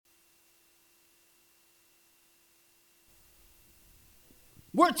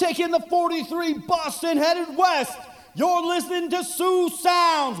We're taking the 43 bus and headed west. You're listening to Sioux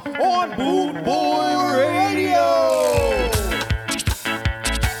Sounds on Boot Boy Radio.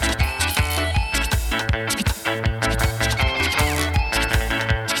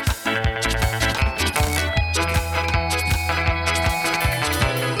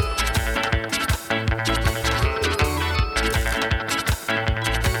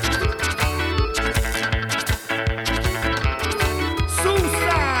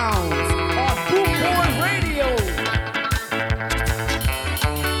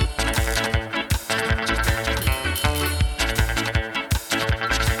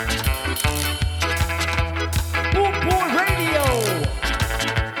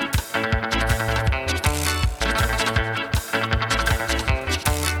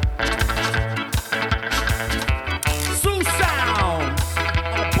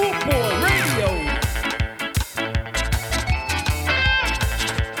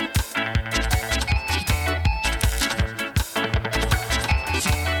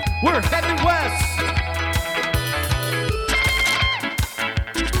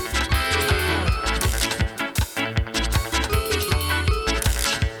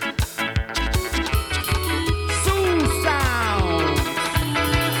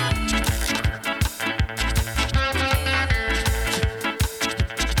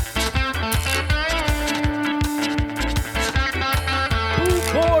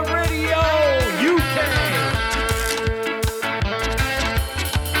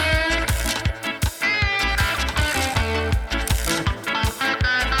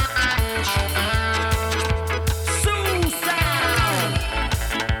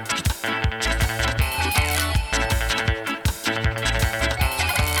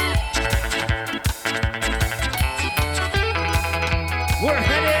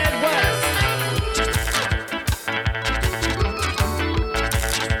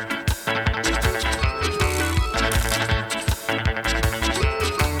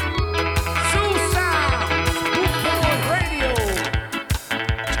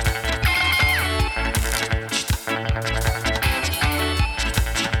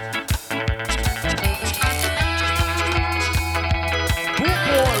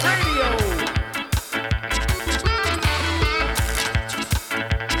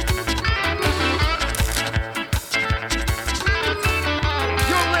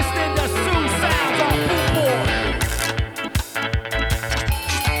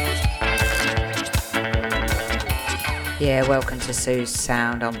 Yeah, welcome to Sioux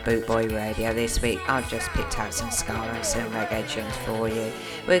Sound on Boot Boy Radio. This week I've just picked out some ska and some reggae tunes for you.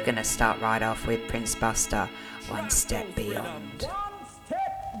 We're going to start right off with Prince Buster, One Step Beyond. One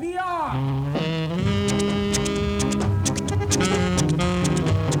Step Beyond.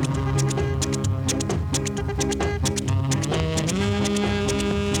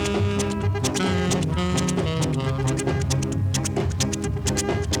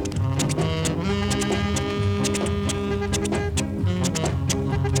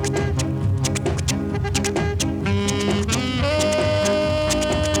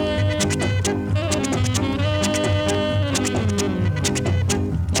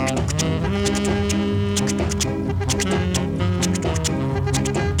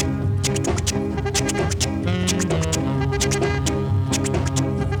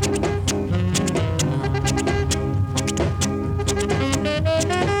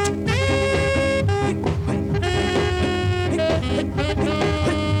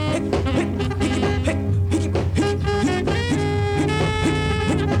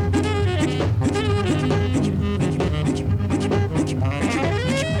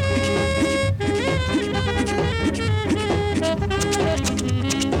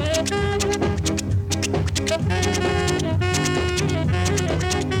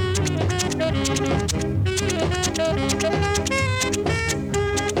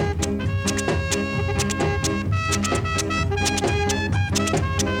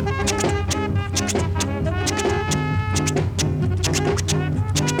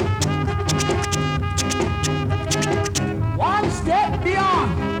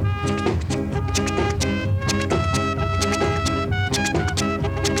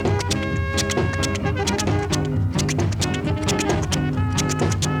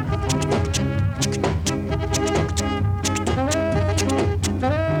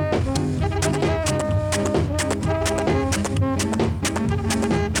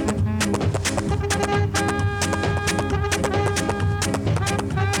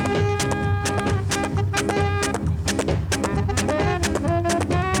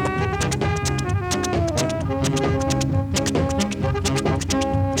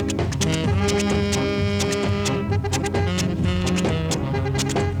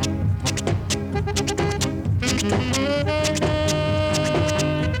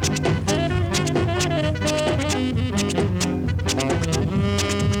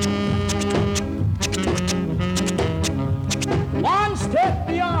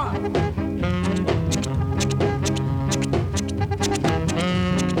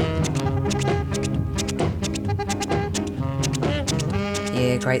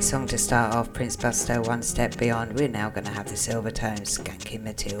 Yeah, great song to start off. Prince Buster, One Step Beyond. We're now going to have the Silvertones, Skanking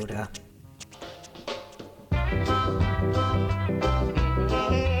Matilda.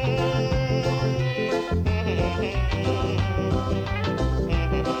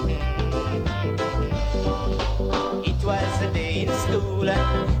 It was a day in school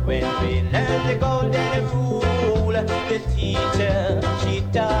when we learned the golden rule. The teacher, she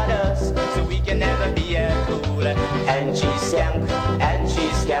taught us so we can never be a fool. And she skank, and she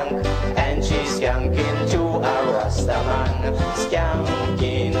skank, and she skanking to a Rastaman.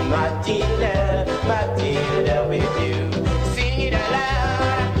 Skanking Matilda, Matilda with you. Sing it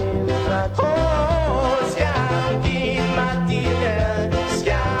aloud. Oh, skanking Matilda,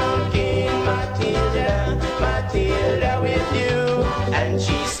 skanking Matilda, Matilda with you. And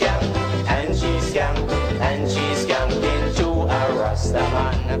she skank, and she skank, and she skanking to a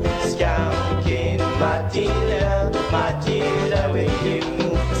Rastaman. Skanking Matilda, Matilda with you.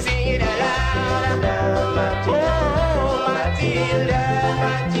 Sing it aloud. Oh, Matilda,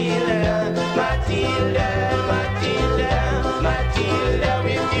 Matilda, Matilda, Matilda, Matilda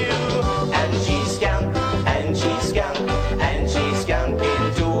with you. And she skank, and she skank, and she skanking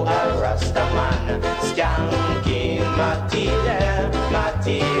to a Rastaman. Skanking Matilda,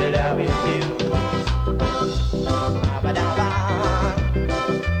 Matilda with you. Ba-ba-da-ba,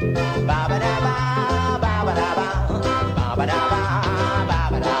 ba-ba-da-ba, ba-ba-da-ba, ba-ba-da-ba,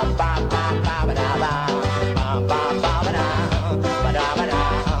 ba-ba-da-ba, ba-ba-da-ba, ba-ba-ba-ba-da, ba-da-ba-da,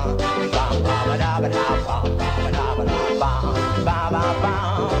 ba-ba-ba-da-ba-da, ba-ba-da-ba-da,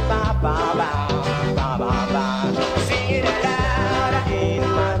 ba-ba-ba-ba-ba-ba. Sing it aloud.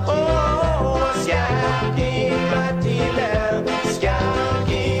 Oh, skanking Matilda,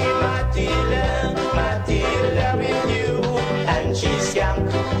 skanking Matilda, Matilda with you. And she skank,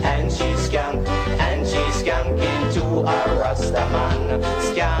 and she skank, and she skanking to a Rastaman.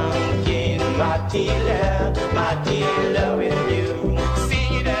 Skanking Matilda, Matilda with you.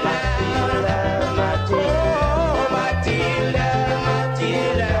 Sing it aloud. Matilda, Matilda,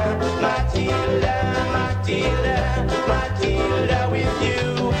 Matilda, Matilda, Matilda, Matilda with you.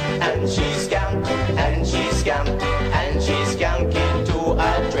 And she skank, and she skank, and she skanking to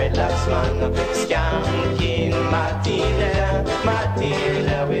a dreadlocks man. Skanking Matilda,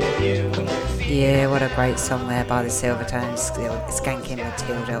 Matilda with you. Yeah, what a great song there by the Silvertones, Skanking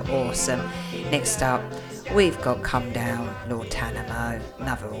Matilda, awesome. Next up, we've got Come Down, Lord Tanamo,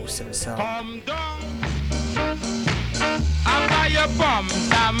 another awesome song. Come down, I buy your bums,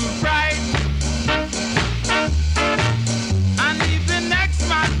 I'm bright. And leave the next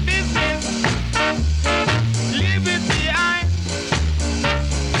man business, leave it behind.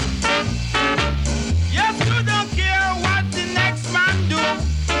 Yes, you don't care what the next man do.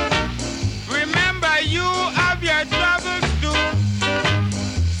 Remember you have your troubles too.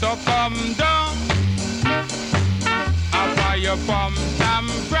 So come down, I buy your bums, I'm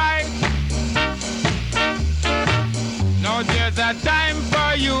bright. Now there's a time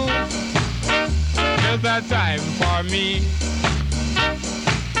for you, there's a time for me.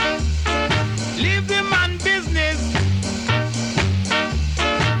 Leave the man business,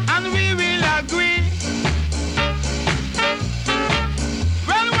 and we will agree.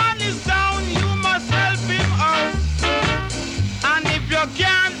 When one is down, you must help him out. And if you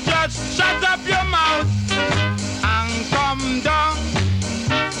can't, just shut up your mouth and come down.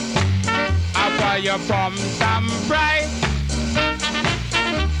 I buy your bums, I'm bright.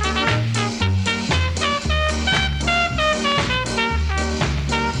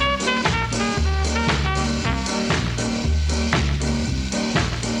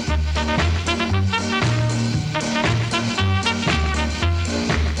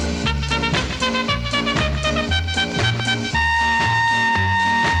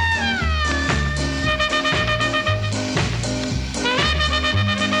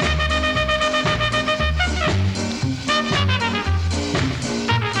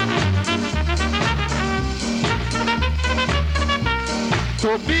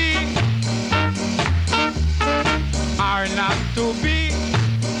 To be or not to be,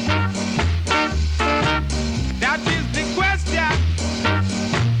 that is the question,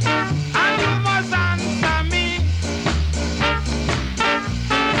 and you must answer me.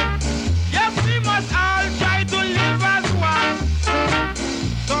 Yes, we must all try to live as one.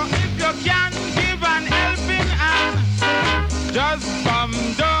 So if you can give an helping hand, just come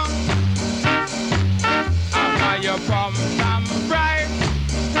down. After you come some bright.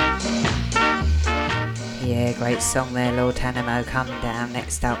 Yeah, great song there, Lord Tanamo, Come Down.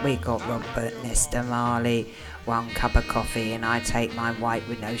 Next up, we got Robert Nesta Marley, One Cup of Coffee, and I Take Mine White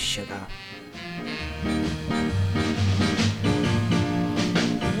with No Sugar.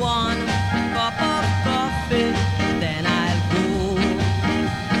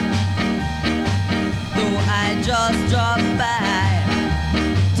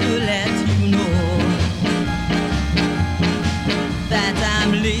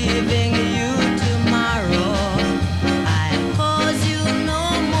 leaving you tomorrow. I cause you no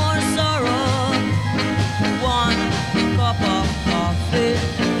more sorrow. One cup of coffee,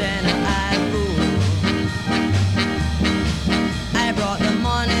 then I go. I brought the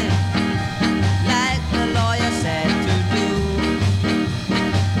money like the lawyer said to do,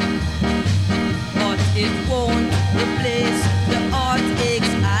 but it won't replace the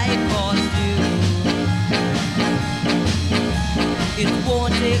heartaches I caused you. It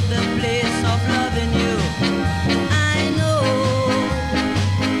won't take the place of loving you, I know.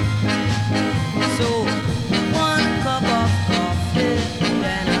 So one cup of coffee,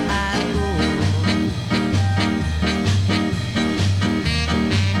 then I go.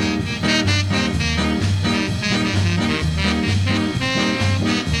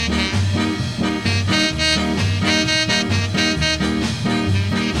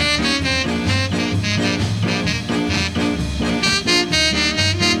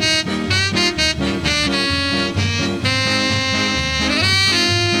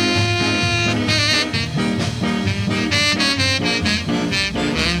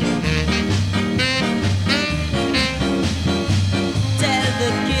 Tell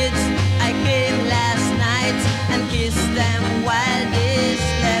the kids I came last night and kissed them while they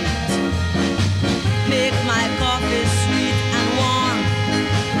slept. Make my coffee sweet and warm,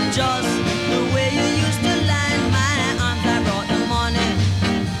 just the way you used to line my arms. I brought the money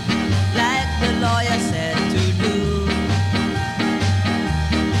like the lawyer said to do,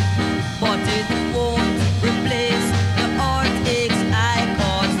 but it won't replace the heartaches I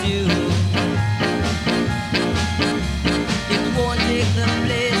caused you. It won't take the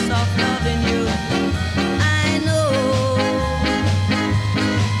place of loving you, I know.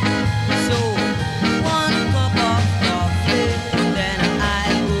 So one cup of coffee, then I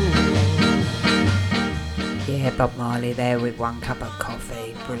go. Yeah, Bob Marley there with One Cup of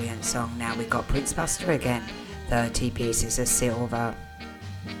Coffee. Brilliant song. Now we've got Prince Buster again. 30 Pieces of Silver.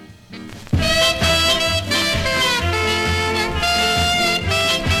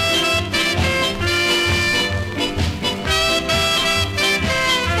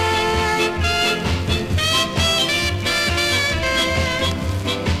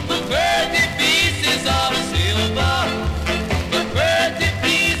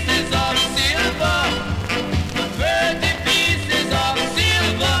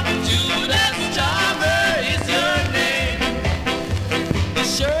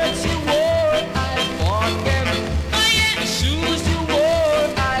 Shirts you wore, I bought them. The shoes you wore,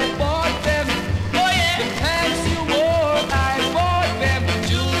 I bought them. The pants you wore, I bought them.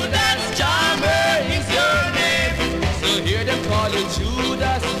 Judas Charmer is your name. So here they call you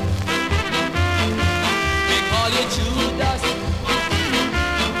Judas. They call you Judas.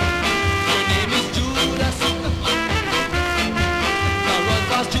 Your name is Judas. Now run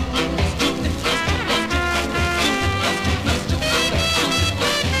fast, Judas, Judas, Judas, Judas, Judas, Judas, Judas.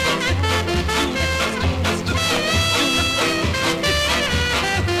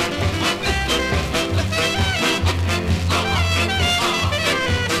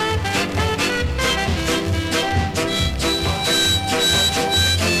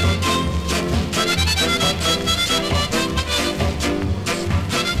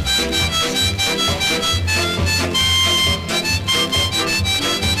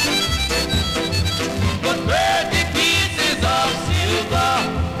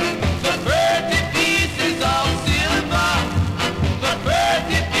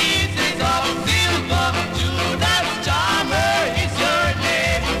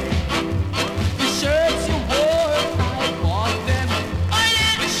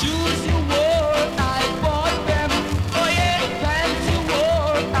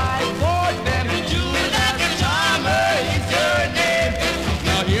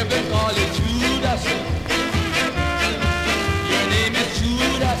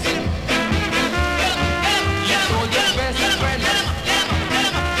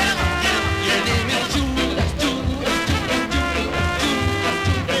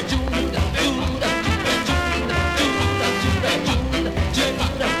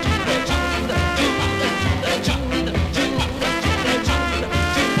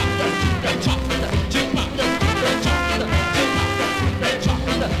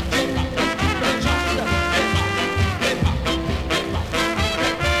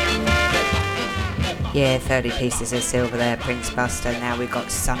 Yeah, 30 Pieces of Silver there, Prince Buster. Now we've got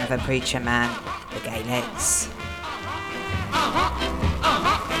Son of a Preacher Man, the Gaylettes.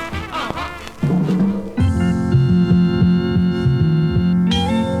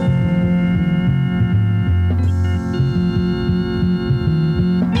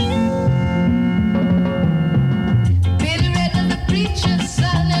 Been read of the preacher's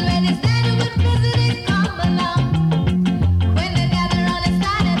son.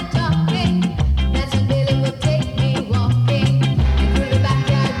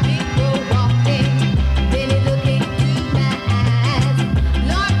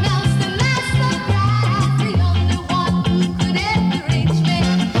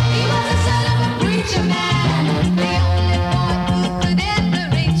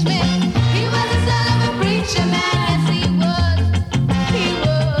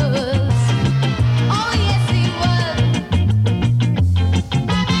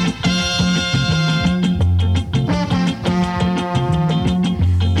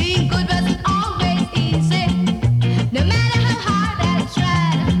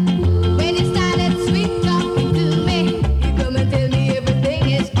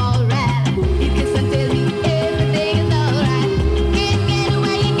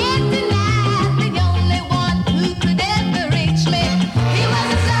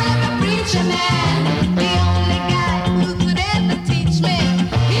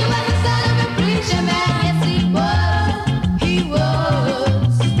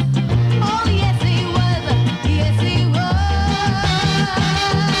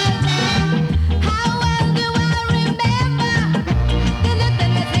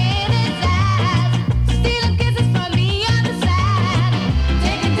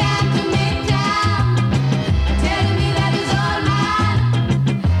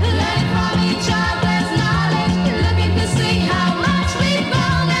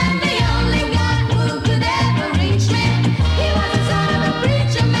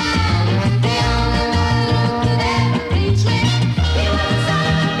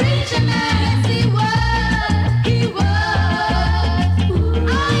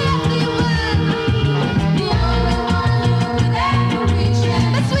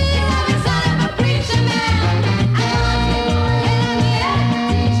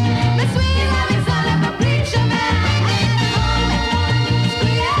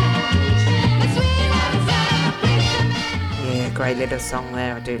 Little song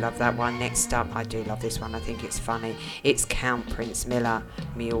there, I do love that one. Next up, I do love this one, I think it's funny. It's Count Prince Miller,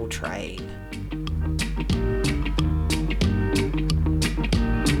 Mule Train.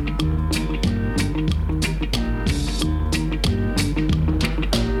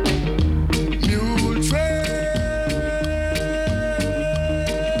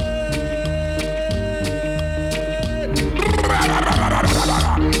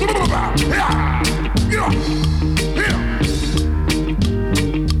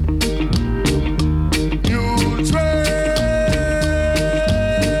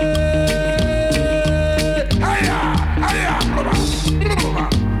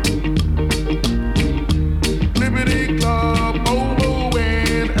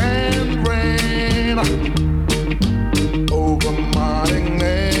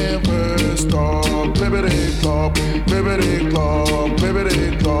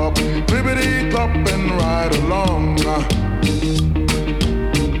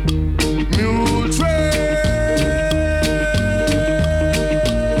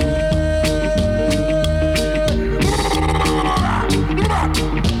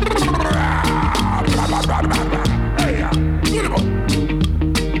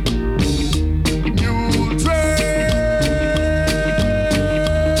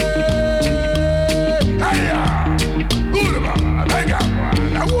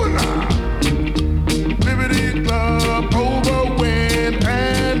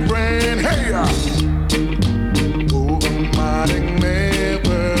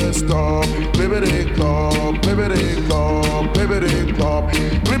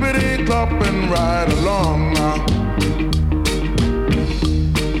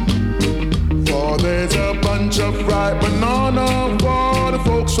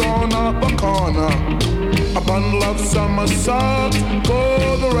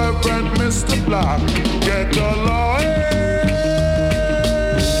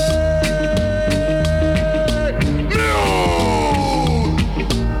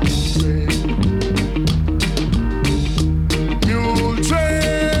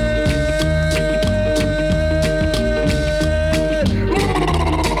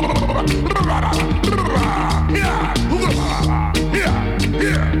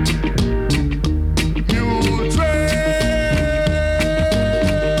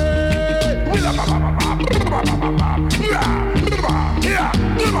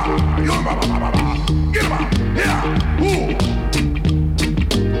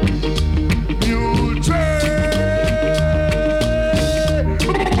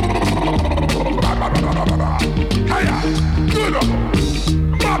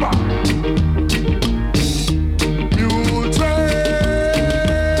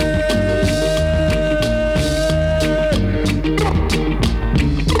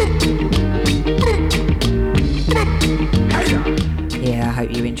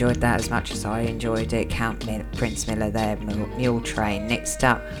 As much as I enjoyed it. Prince Miller there, Mule Train. Next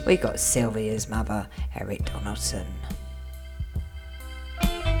up, we got Sylvia's mother, Eric Donaldson.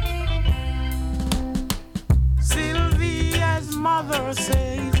 Sylvia's mother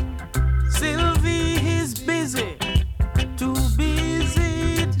says Sylvie is busy, too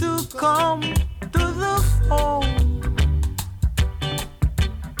busy to come to the phone.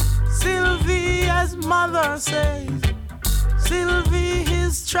 Sylvia's mother says Sylvie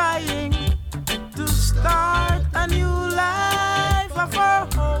is trying to start a new life of her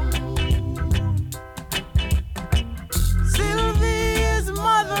own. Sylvie's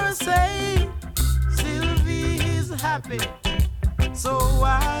mother say Sylvie is happy, so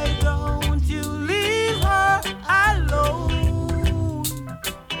why don't you leave her alone?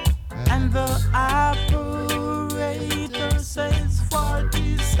 And And the operator says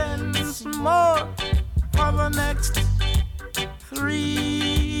 40 cents more for the next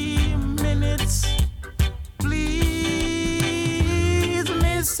 3 minutes. Please,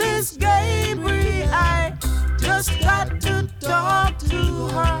 Mrs. Gabriel, I just got to talk to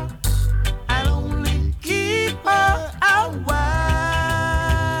her. I'll only keep her a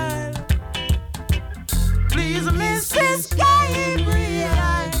while. Please, Mrs. Gabriel,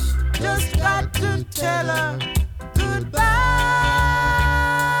 I just got to tell her goodbye.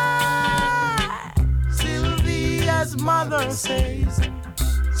 Sylvia's mother says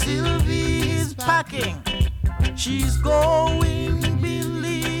Sylvie is packing. She's going,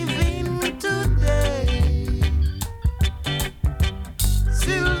 believing today.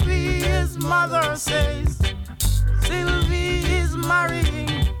 Sylvie's mother says Sylvie is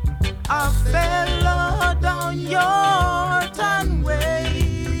marrying a fella down Yorton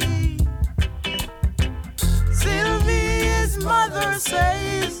way. Sylvie's mother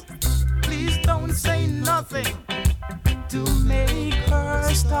says, please don't say nothing to make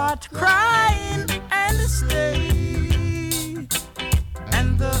her start crying and stay.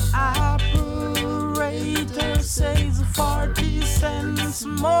 And the operator says 40 cents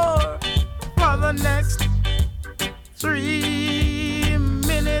more for the next 3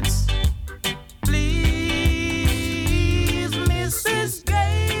 minutes. Please, Mrs.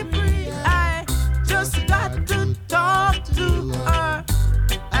 Gabriel, I just got to talk to her.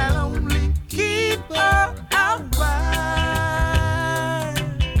 I'll only keep her a while.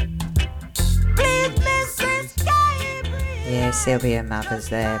 Please, Mrs. Gabriel. Yeah, Sylvia Mother's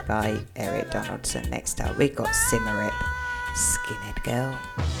there by Eric Donaldson. Next up, we got Simmerip, Skinhead Girl.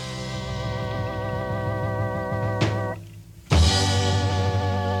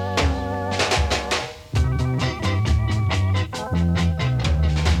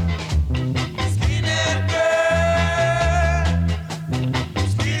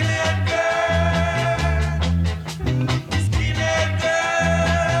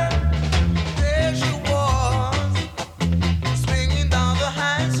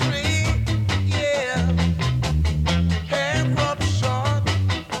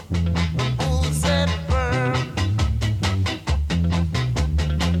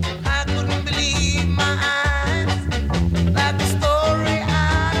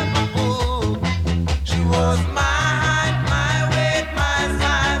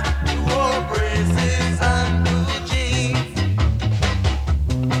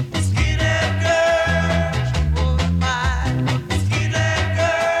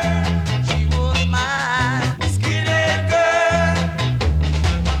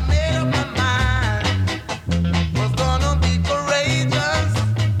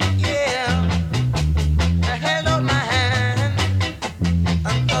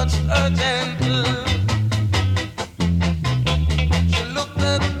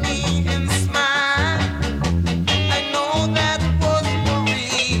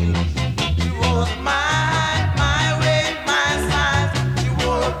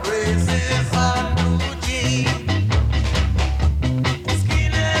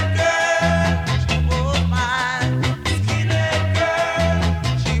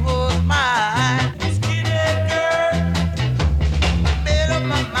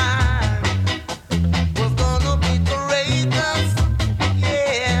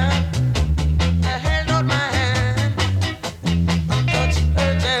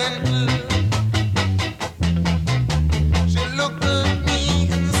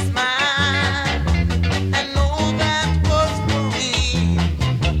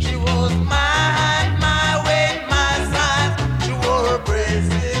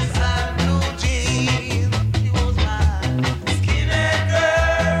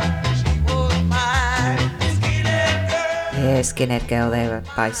 Skinhead Girl there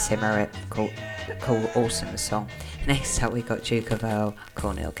by Simmerip, called Awesome Song. Next up we got Duke of Earl,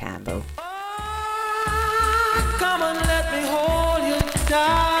 Cornel Campbell. Come and let me hold you,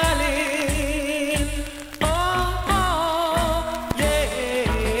 darling. Oh, yeah.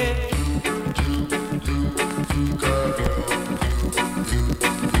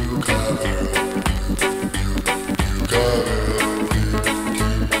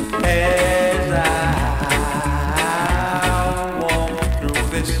 As I walk through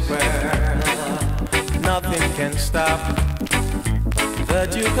this world, nothing can stop the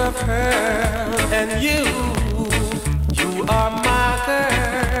Duke of Earl, and you are my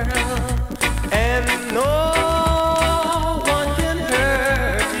girl, and no one can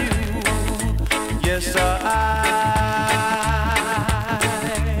hurt you. Yes, sir,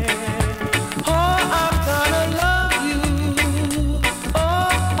 I'm gonna love you.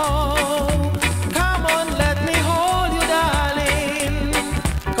 Oh,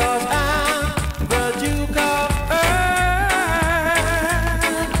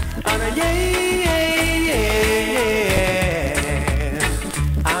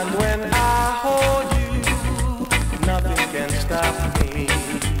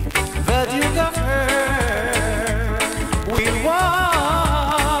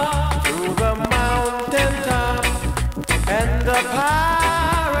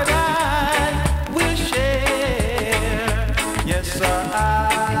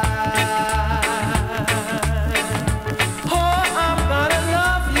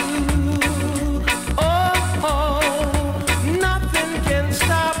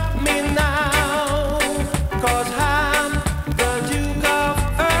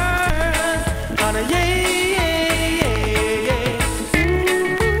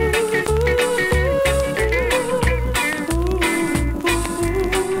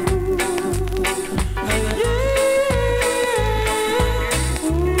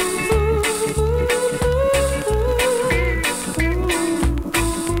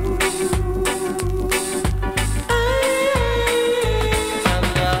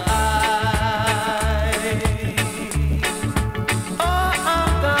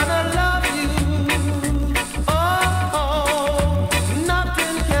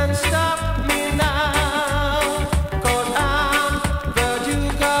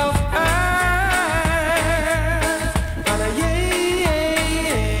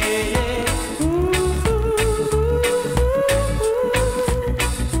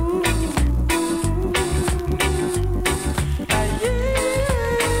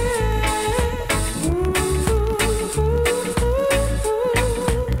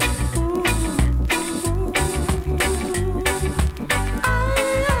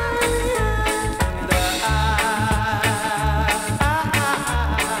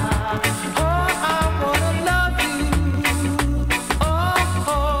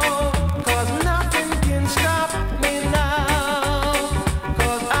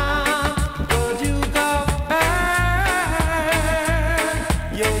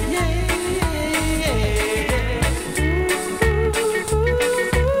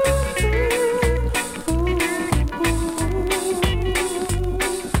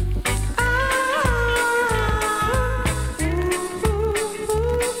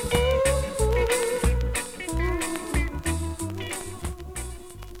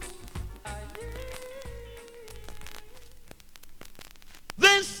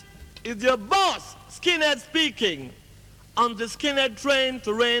 is your boss, Skinhead speaking, on the Skinhead train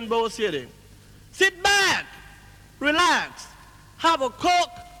to Rainbow City. Sit back, relax, have a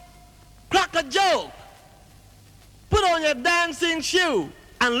Coke, crack a joke, put on your dancing shoe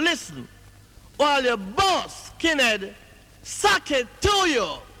and listen while your boss, Skinhead, suck it to you.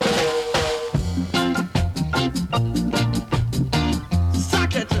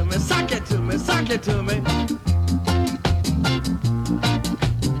 Suck it to me, suck it to me, suck it to me.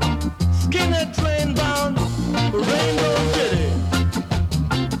 Skinhead train bound for Rainbow City.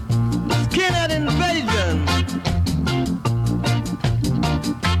 Skinhead invasion.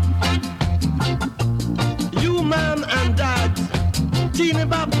 You mom and dad, teeny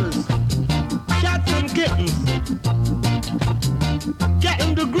boppers, cats and kittens, get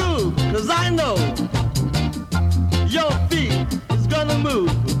in the groove, cause I know your feet is gonna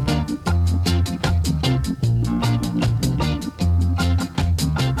move.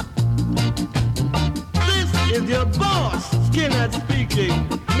 Is your boss, Skinhead speaking,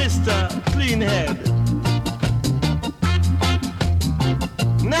 Mr. Cleanhead.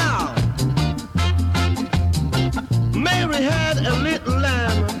 Now, Mary had a little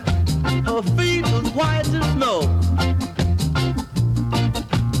lamb, her feet was white as snow.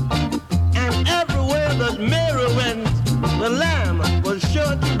 And everywhere that Mary went, the lamb was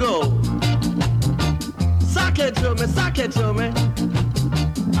sure to go. Suck it to me, suck it to me.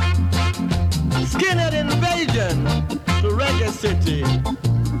 Skinhead invasion to Reggae City.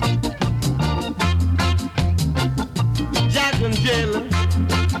 Jack and Jill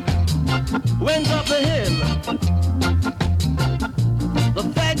went up the hill to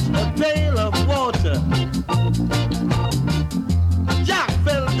fetch a pail of water. Jack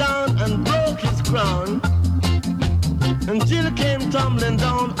fell down and broke his crown, and Jill came tumbling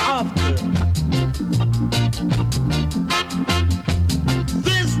down after.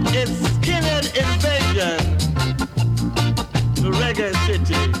 This is Skinhead invasion to Reggae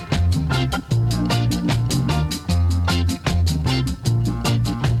City.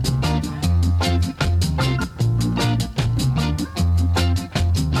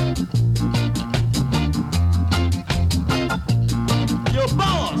 Your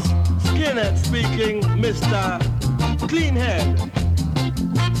boss, Skinhead speaking, Mr. Cleanhead.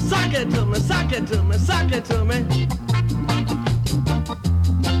 Suck it to me, suck it to me, suck it to me.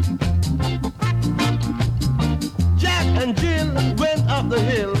 And Jill went up the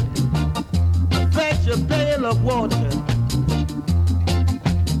hill to fetch a pail of water.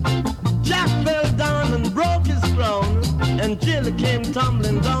 Jack fell down and broke his crown, and Jill came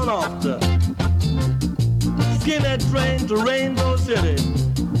tumbling down after. Skinhead train to Rainbow City.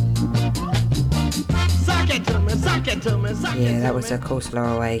 Suck it to me, suck it to me, suck it to me. Yeah, that was of course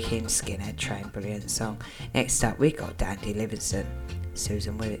Laura Wake's Skinhead Train, brilliant song. Next up we got Dandy Livingston,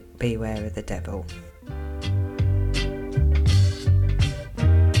 Susan Beware of the Devil.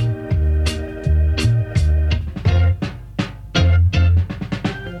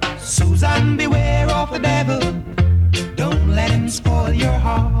 Susan, beware of the devil. Don't let him spoil your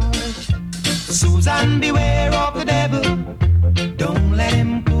heart. Susan, beware of the devil. Don't let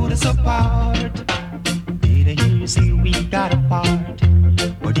him put us apart. Did I hear you say we got apart?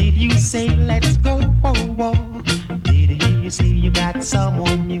 Or did you say let's go for a walk? Did I hear you say you got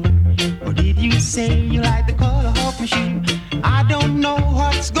someone new? Or did you say you like the color of my shoe? I don't know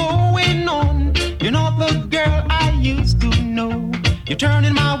what's going on. You're not the girl I used to know. You're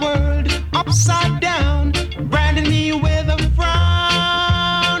turning my world upside down, branding me with a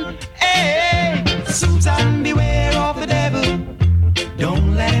frown. Hey, Susan, beware of the devil.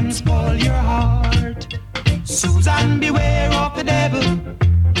 Don't let him spoil your heart. Susan, beware of the devil.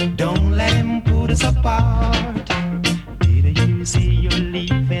 Don't let him put us apart. Did I hear you say you're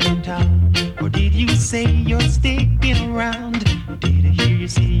leaving town? Or did you say you're sticking around? Did I hear you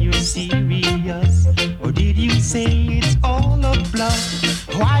say you're serious? Or did you say it's all a bluff?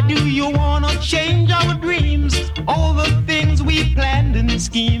 Why do you wanna change our dreams? All the things we planned and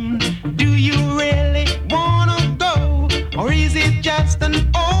schemed. Do you really wanna go? Or is it just an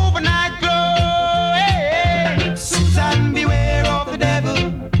overnight glow? Hey, Susan, beware of the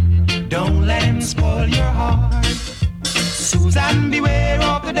devil. Don't let him spoil your heart. Susan, beware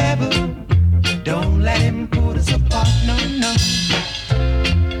of the devil. Don't let him put us apart, no, no.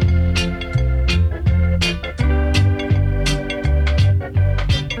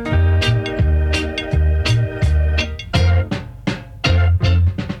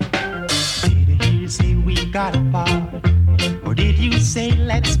 Got apart? Or did you say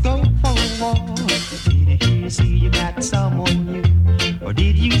let's go for a walk? Did I hear you say you got someone new? Or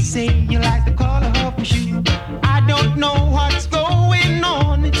did you say you like the color of my shoe? I don't know what's going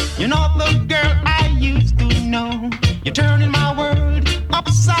on. You're not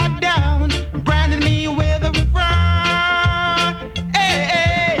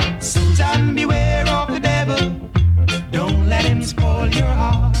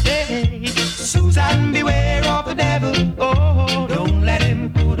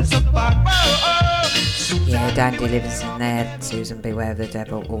Dandy Livers in there, Susan Beware of the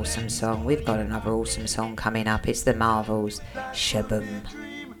Devil, awesome song. We've got another awesome song coming up. It's the Marvels, Shaboom.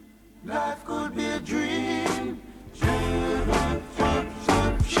 Life could be a dream.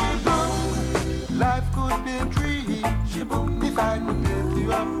 Life could be a dream. Shaboom, if I could lift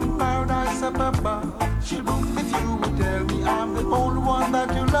you up in paradise up above. Shaboom, if you would tell me I'm the only one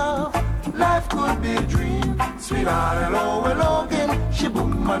that you love. Life could be a dream. Sweetheart, hello, hello again.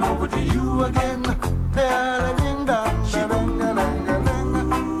 Shaboom, and over to you again. Ding dong, ding dong, ding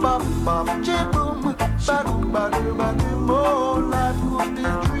dong, bop bop, shaboom, ba-doom, ba-doom, ba-doom. Oh, life could be a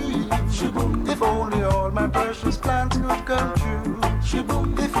dream. Shaboom, if only all my precious plans could come true.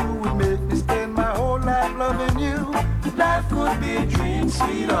 Shaboom, if you would make me spend my whole life loving you. Life could be a dream,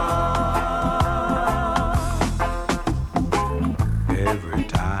 sweetheart. Every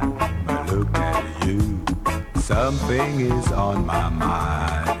time I look at you, something is on my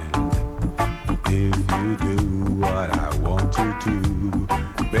mind. If you do what I want you to,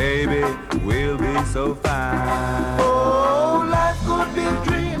 baby, we'll be so fine. Oh, life could be a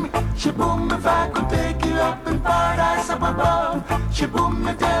dream. Shaboom, if I could take you up in paradise up above. Shaboom,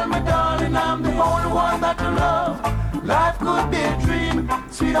 you tell me, darling, I'm the only one that you love. Life could be a dream.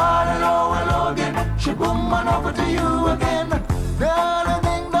 Sweetheart, hello, hello again. Shaboom, and over to you again. Darling,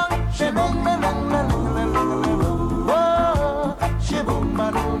 ding dong, shaboom, ding dong, ding dong. Oh, shaboom,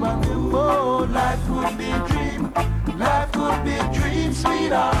 ba-doom, ba-doom. Oh, life could be a dream. Life could be a dream,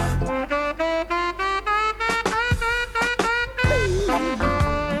 sweetheart.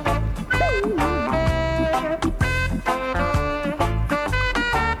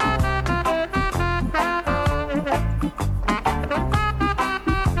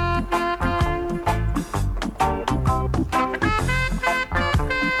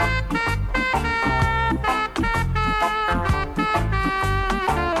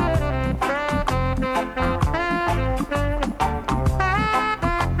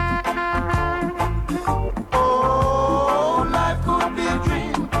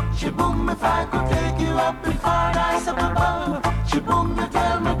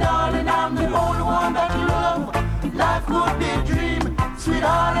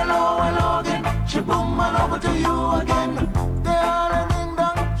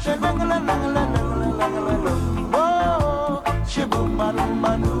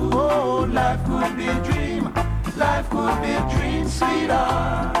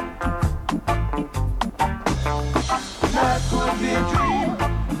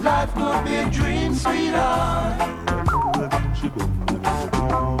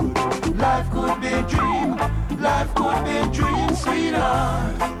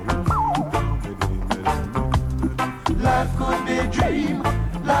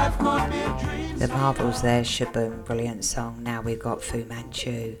 There's Shaboom, brilliant song. Now we've got Fu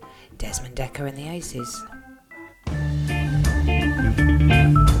Manchu, Desmond Dekker and the Aces.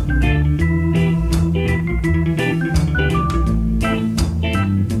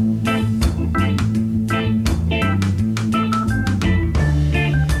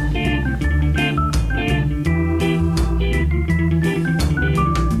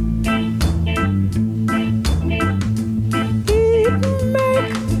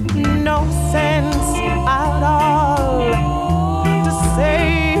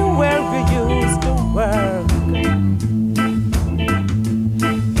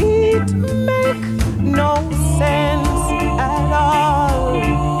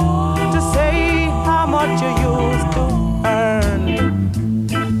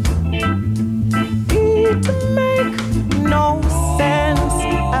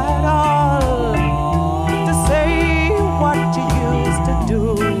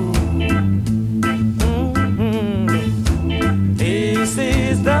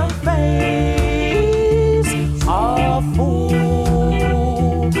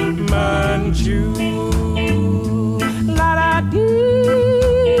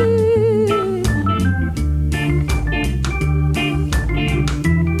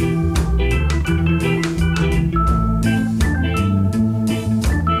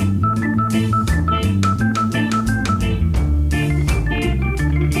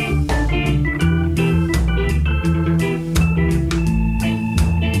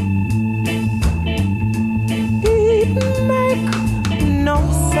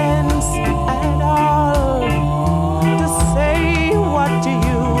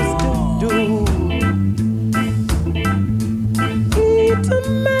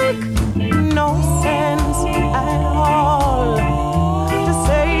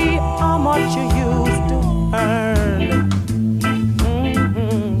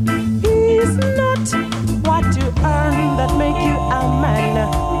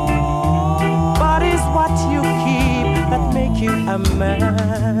 a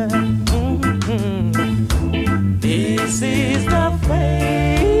man. This is the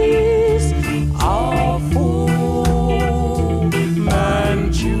face of Fu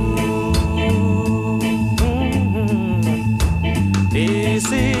Manchu.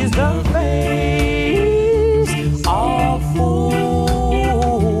 This is the face of Fu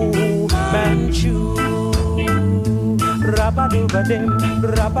Manchu. Rabadubadem,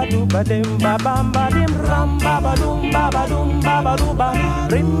 rabadubadem, babambadim, rambabadum, babadum, babaduba,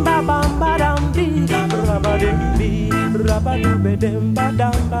 rimbabambadam, di, rabadim, di, rabadubadem,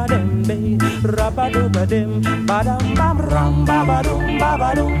 badambadem, di, rabadubadem, badambam, rambabadum,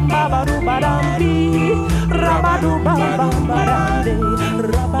 babadum, babadubadam, di, rabadubambambadam, di,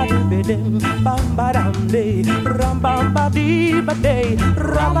 rabadubadem, bambadam, di, rambambadi, bade,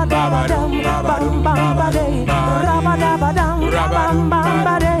 rabadabadam, bambambade, rabadabadam.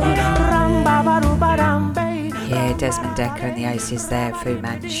 Yeah, Desmond Dekker and the Aces there, Fu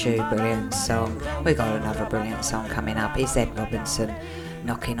Manchu, brilliant song. We got another brilliant song coming up. It's Ed Robinson,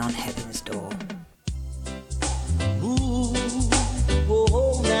 Knocking on Heaven's Door. Ooh,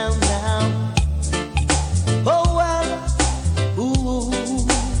 oh, now, now. Oh, well. Ooh,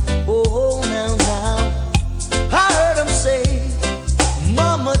 oh, now, now. I heard him say,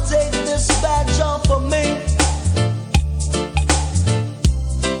 Mama, take this badge off of me.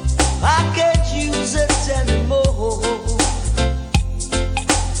 I can't use it anymore.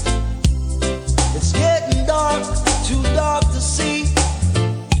 It's getting dark, too dark to see.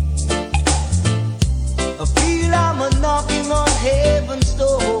 I feel I'm a knocking on heaven's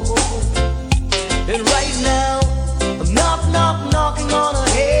door. And right now, I'm knocking on a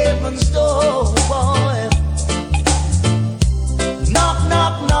heaven's door, boy.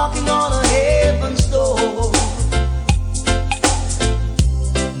 Knocking on a heaven's door.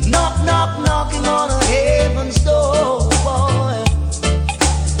 Knocking on a heaven's door, boy.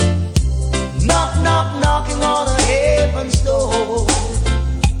 Knocking on a heaven's door.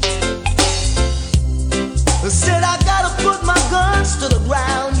 I said I gotta put my guns to the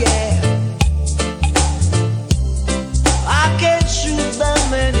ground, yeah. I can't shoot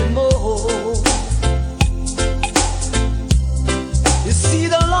them anymore. You see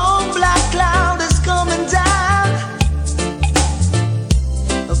the long black cloud is coming down.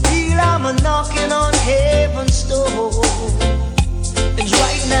 I'm a knocking on heaven's door. And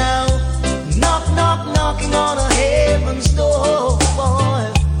right now, knocking on a heaven's door, boy.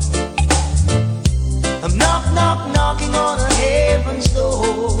 I'm knocking on a heaven's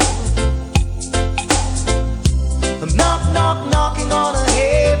door. I'm knocking on a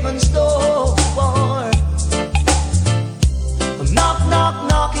heaven's door, boy. I'm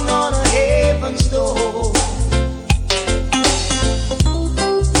knocking on a heaven's door.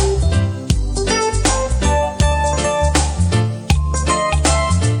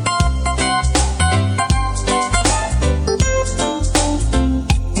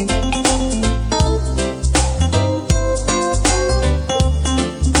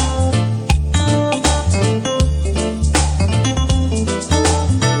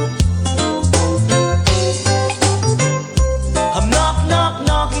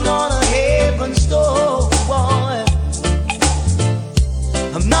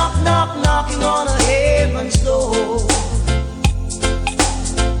 Knocking on a heaven's door.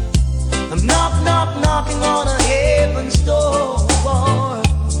 I'm knocking on a heaven's door, boy.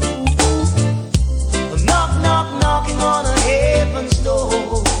 I'm knocking on a heaven's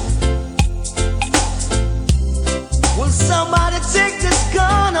door. Will somebody take this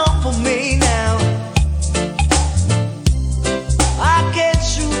gun off of me now? I can't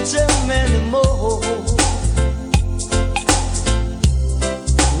shoot them anymore.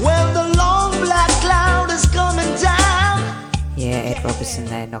 Yeah, Ed Robinson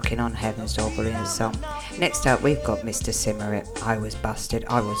there, Knocking on Heaven's Door, brilliant song. Next up, we've got Mr. Simmerit. I was busted.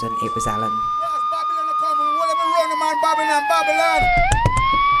 I wasn't. It was Alan. Babylon.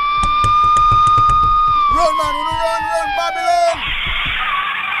 Run, man, run, Babylon.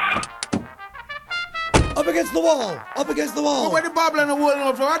 Up against the wall. But when the Babylon are holding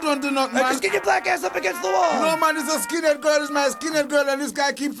up, so I don't do nothing, man. Just get your black ass up against the wall. No, man, this is a skinhead girl. This is my skinhead girl, and this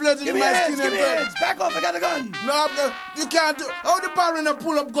guy keep flirting with my skinhead girl. Give me hands. Back off, I got a gun. No, you can't do. How the Babylon a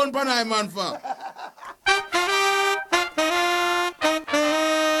pull up gun for I, man, for?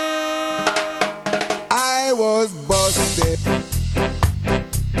 I was busted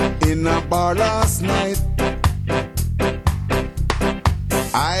in a bar last night.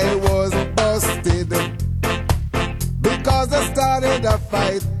 I was busted because I started a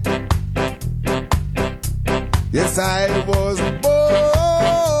fight. Yes, I was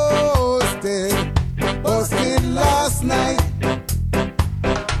busted last night.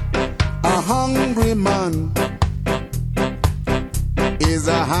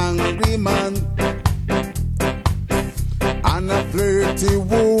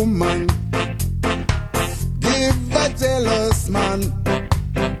 woman, give a jealous man.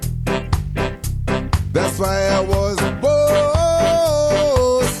 That's why I was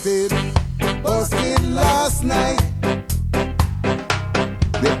busted last night.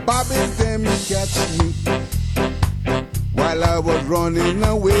 The Bobbies them catch me while I was running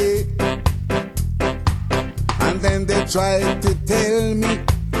away. And then they tried to tell me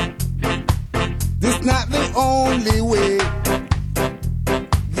this not the only way.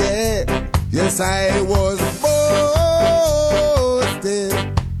 Yeah, yes I was busted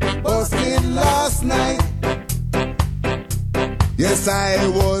last night. Yes I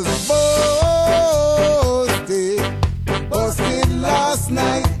was busted last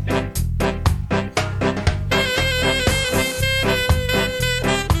night.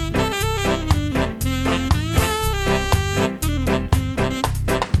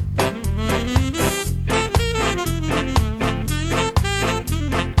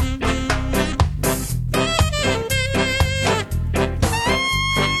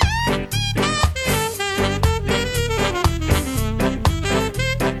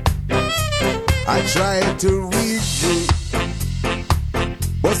 I tried to reach you,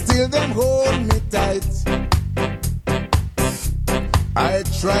 but still them hold me tight. I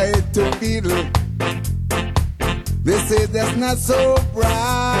tried to fiddle, they say that's not so bright.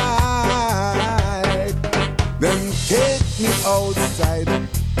 Them take me outside,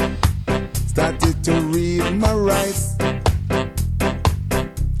 started to read my rights.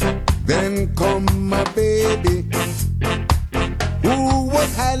 Then come my baby, who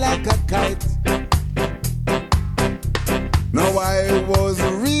was high like a kite. Now I was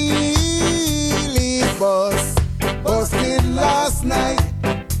really busted last night.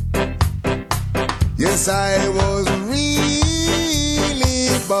 Yes, I was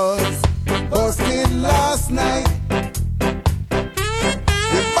really busted last night.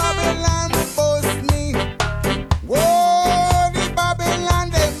 The Babylon bust me. Whoa, the Babylon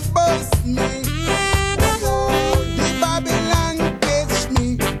them bust me. Whoa, the Babylon catch me.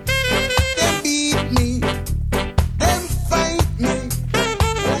 They beat me. Them fight me.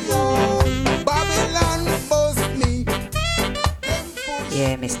 Whoa, Babylon bust me.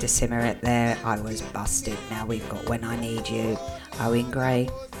 Yeah, Mr. Simmerit there, I was busted. Now we've got When I Need You, Owen Gray.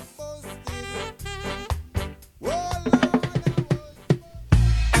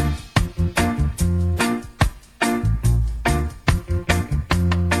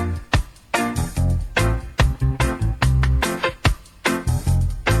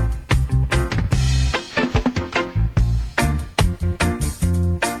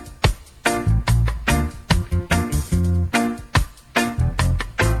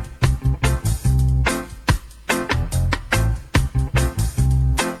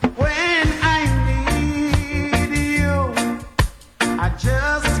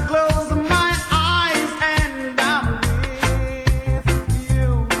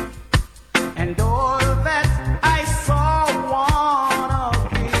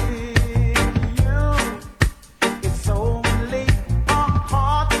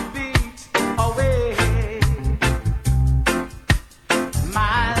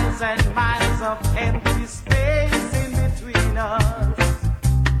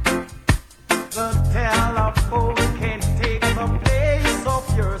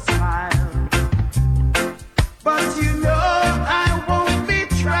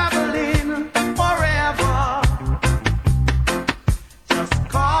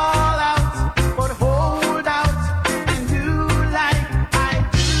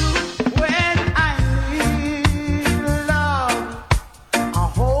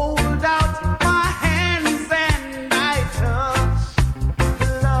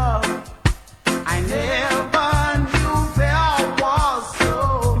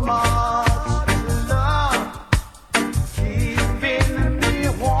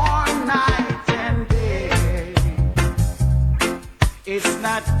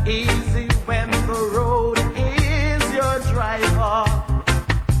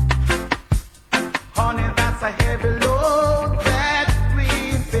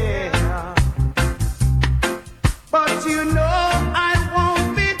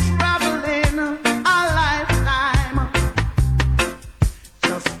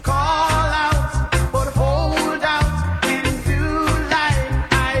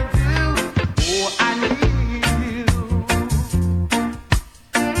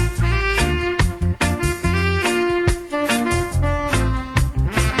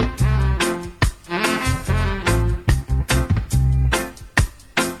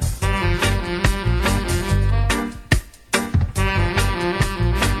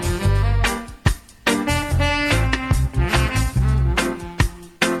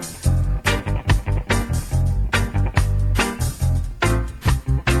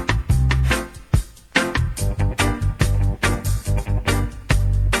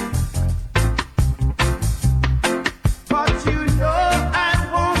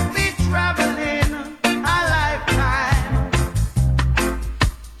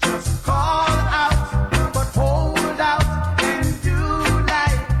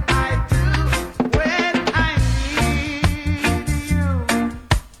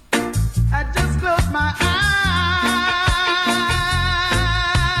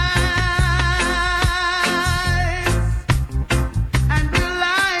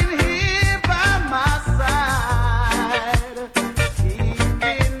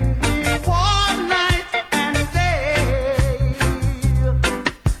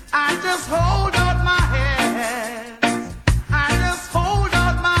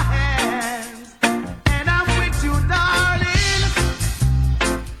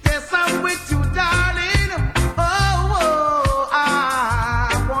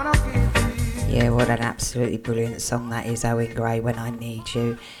 an absolutely brilliant song that is, Owen Gray, When I Need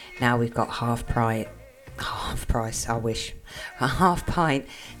You. Now we've got half price, I wish. A half pint,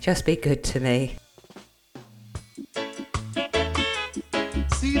 Just Be Good to Me.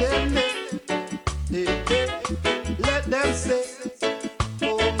 See them there, let them say,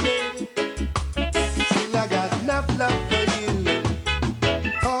 oh me, still I got enough love for you.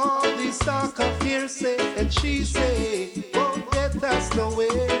 All this talk of hearsay and she say, won't get us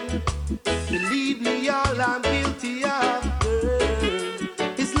nowhere. Believe me, all I'm guilty of, girl,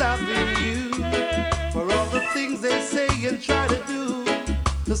 is loving you. For all the things they say and try to do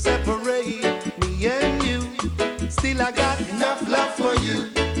to separate me and you, still I got enough love for you.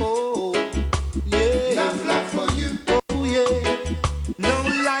 Oh, yeah. Enough love for you. Oh, yeah. No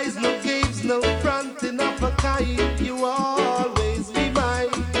lies, no games, no fronting of a kind. You always be mine.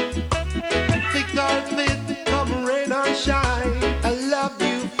 Thick or thin, come rain or shine, I love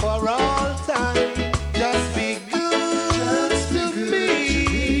you for all time. Just be good to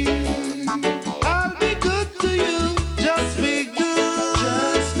me. I'll be good to you. Just be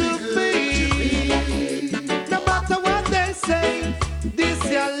good to me. No matter what they say, this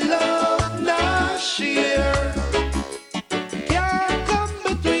your love now share. Can't come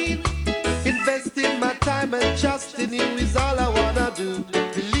between. Investing my time and trust in you is all I wanna do.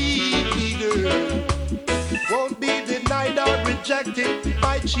 Believe me, girl. Won't be denied or rejected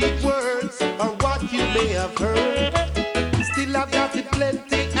by cheap words or what you may have heard. Still I've got it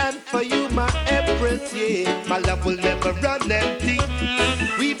plenty, and for you my empress, yeah. My love will never run empty.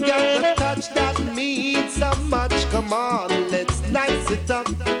 We've got the touch that means so much. Come on, let's nice it up.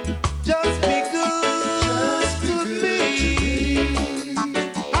 Just be good to me.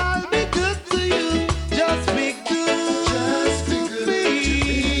 I'll be good to you. Just be good to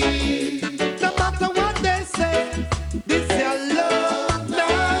me. No matter what they say, this your love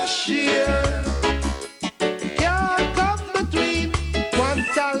now share. Can't come between. One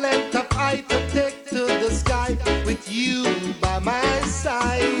talent of I to take to the sky with you by my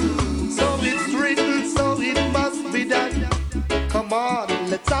side. So it's written, so it must be done. Come on,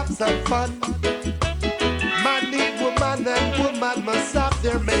 let's have some fun. Man need woman and woman must have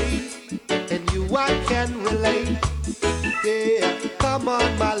their mate. And you I can relate. Yeah, come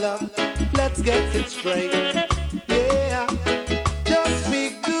on my love, let's get it straight. Yeah, just be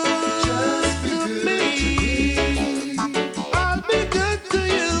good to me. I'll be good to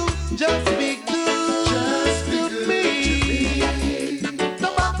you. Just be good to me. No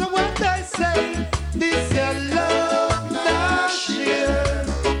matter what they say, this your love now share.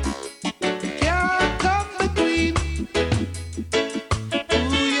 Can't come between.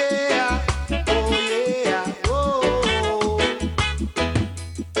 Ooh yeah, oh yeah, oh.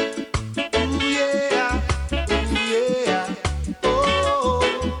 Ooh yeah, oh.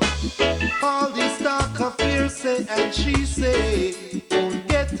 All this talk of hearsay and she say won't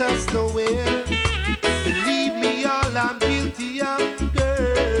get us nowhere. Believe me, all I'm guilty of,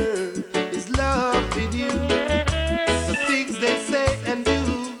 girl, is loving you. The things they say and do,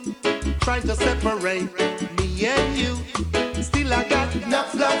 trying to separate me and you. Still I got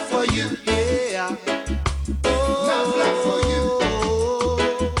enough love for you, yeah. Oh, enough love for you.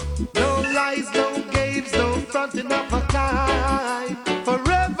 No lies, no games, no fronting of a kind.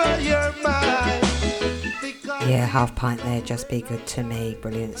 Forever you're mine. Yeah, half pint there, Just Be Good to Me,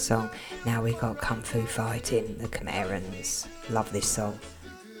 brilliant song. Now we got Kung Fu Fighting, the Camerons. Love this song.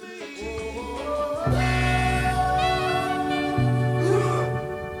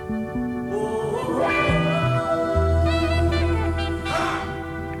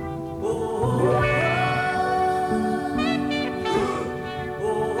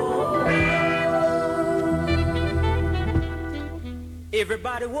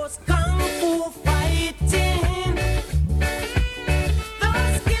 Everybody was kung fu fighting.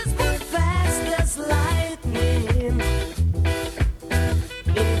 Those kids were fast as lightning.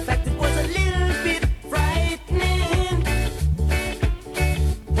 In fact, it was a little bit frightening.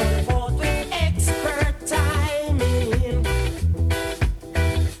 They fought with expert timing.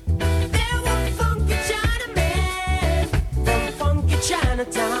 There were funky Chinamen from funky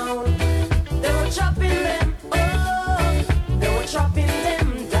Chinatown. They were chopping them up. They were chopping them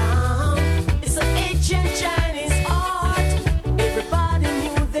down. It's an ancient Chinese art. Everybody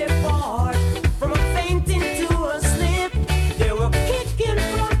knew their part. From a fainting to a slip, they were kicking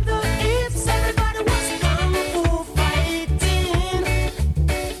from the hips. Everybody was kung fu fighting.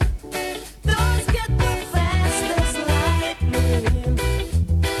 Those kids were fast as lightning.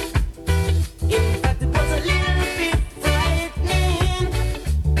 In fact, it was a little bit frightening.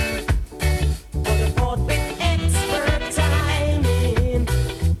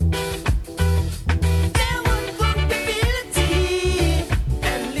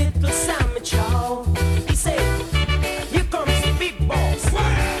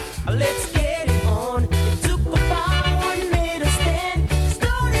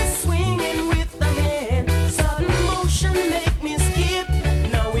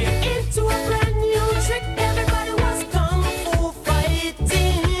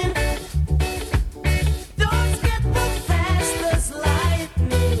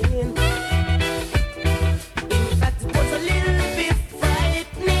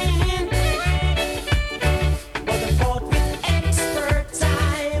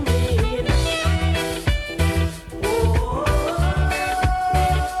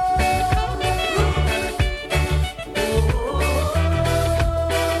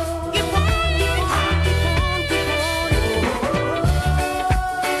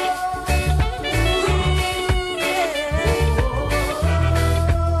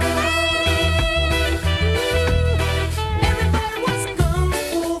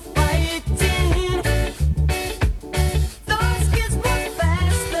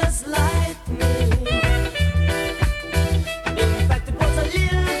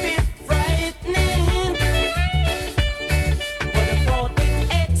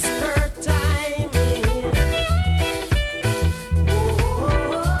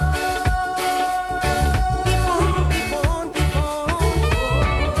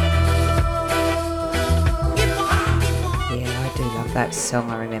 that song.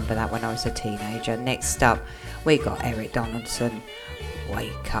 I remember that when I was a teenager. Next up, we got Eric Donaldson.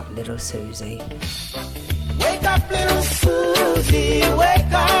 Wake up, little Susie. Wake up, little Susie,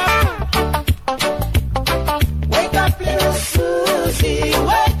 wake up. Wake up, little Susie,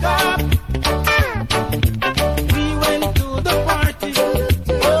 wake up. We went to the party.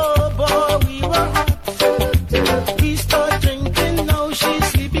 Oh boy, we were hot. We started drinking, now she's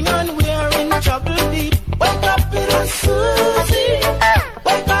sleeping and we're in trouble deep. Wake up, little Susie.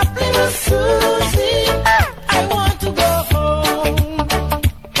 Wake up, little Susie. I want to go home.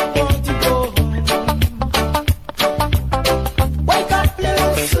 Want to go home. Wake up,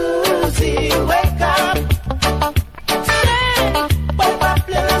 little Susie. Wake up. Say, wake up,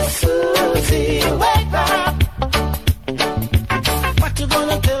 little Susie. Wake up. What you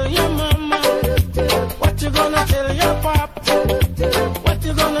gonna tell your mama? What you gonna tell your pop? What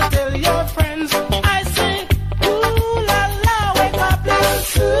you gonna tell your friends? I say, ooh la la, wake up, little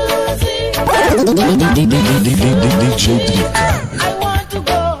Susie. DJ Drika. I want to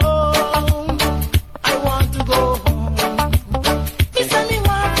go home. I want to go home. He said me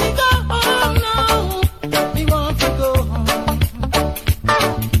want to go home now. Me want to go home.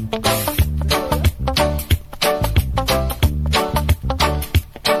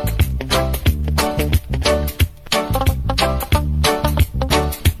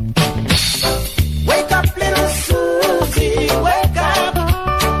 Wake up, little Susie, wake up.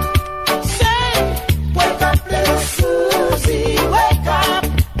 Say, wake up, little Susie, wake up.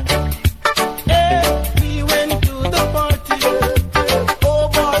 Yeah, we went to the party. Oh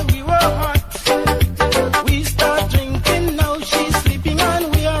boy, we were hot. We start drinking, now she's sleeping and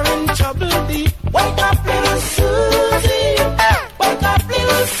we are in trouble deep. Wake up, little Susie. Wake up,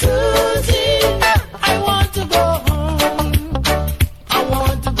 little Susie. I want to go home. I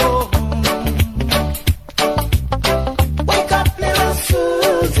want to go home. Wake up, little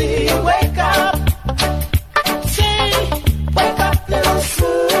Susie, wake up. Say, wake up, little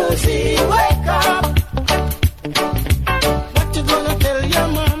Susie, wake up. What you gonna tell your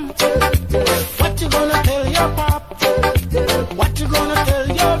mom? What you gonna tell your pop? What you gonna tell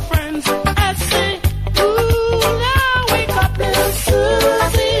your friends? I say, ooh, now wake up, little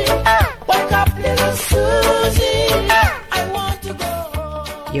Susie. Wake up, little Susie. I want to go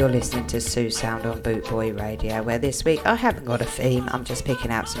home. You're listening to Sue Sound on Bootboy Radio, where this week I haven't got a theme, I'm just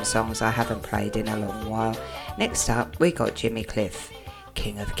picking out some songs I haven't played in a long while. Next up, we got Jimmy Cliff,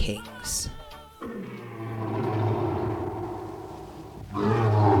 King of Kings.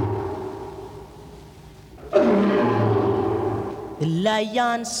 The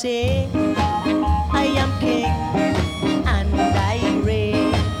lion say, I am king and I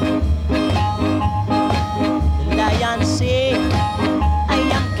reign. The lion say, I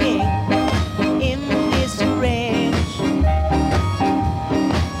am king in this range.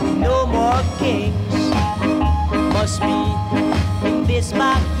 No more kings must be in this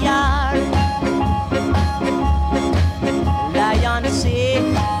backyard. The lion say,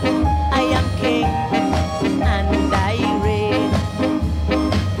 I am king and I reign.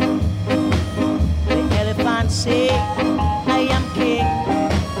 The elephant say, I am king,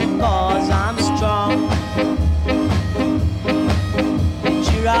 cause I'm strong. The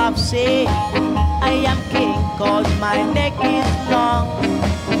giraffe say, I am king, cause my neck is long.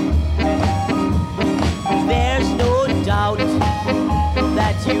 There's no doubt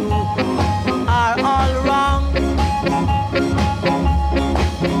that you are all wrong.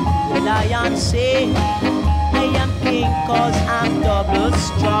 The lion say, I am king, cause I'm double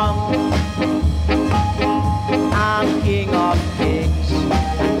strong. I'm king of kings,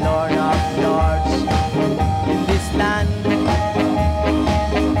 lord of lords in this land.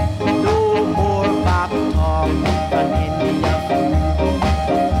 No more back talk from India,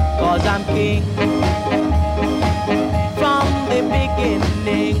 cause I'm king from the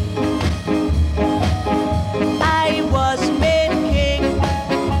beginning. I was made king.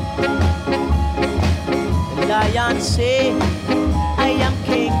 The lion say, I am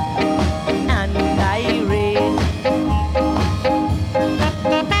king and I reign.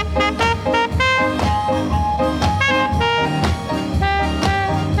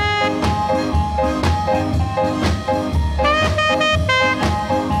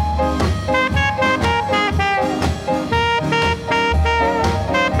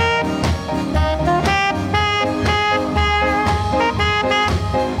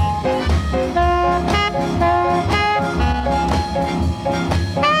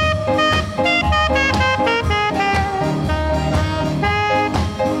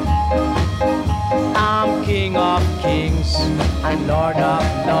 And Lord of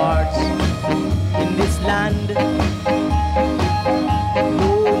Lords in this land.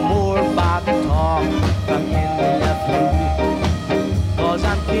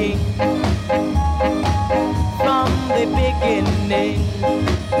 king from the beginning.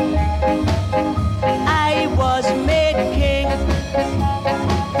 I was made king.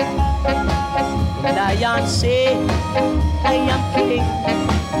 Lion say I am king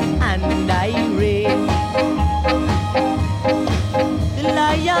and I reign. The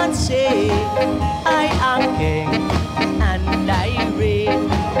lion say I am king and I reign.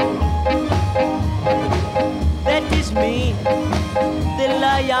 That is me. The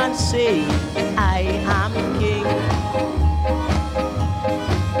lion say I am king.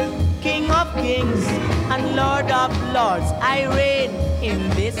 King of kings and Lord of lords, I reign in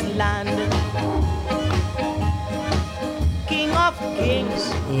this land. King of kings.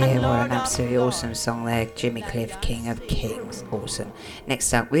 Yeah, what an absolutely awesome song there. Jimmy Cliff, King of Kings. Awesome.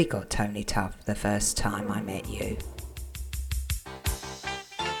 Next up, we got Tony Tuff, The First Time I Met You.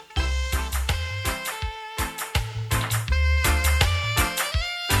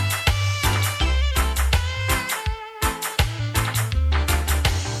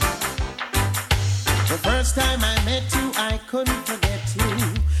 The first time I met you, I couldn't forget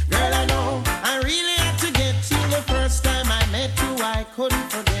you. Girl, I know I really had to get you. The first time I met you, I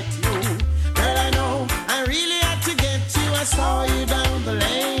couldn't forget you. Girl, I know I really had to get you. I saw you down the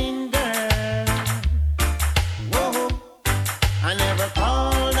lane, girl. Whoa, I never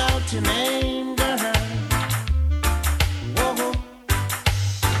called out your name, girl. Whoa,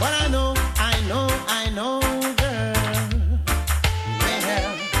 but I know, girl. Well,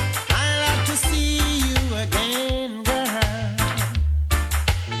 I'd like to see you again, girl.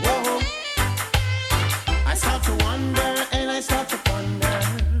 Whoa, I start to wonder and I start to ponder.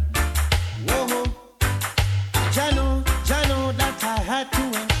 Whoa, Jano, that I had to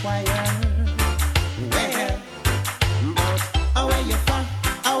inquire. Well, but where you from?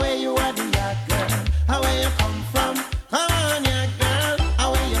 Where you are, the girl? Where you come from? Come on, yeah, girl.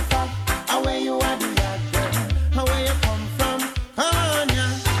 Where you from? Where you are, the girl? Where you come from? Come on,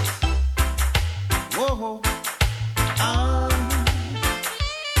 yeah. Whoa,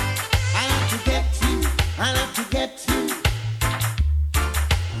 I have to get you. I have to get you.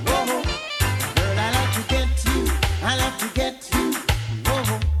 Whoa, girl, I have to get you. I have to get you.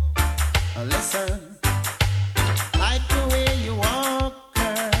 Whoa, listen, like the way you walk,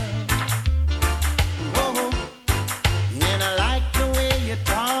 girl. Whoa, and I like the way you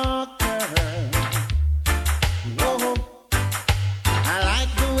talk, girl. Whoa, I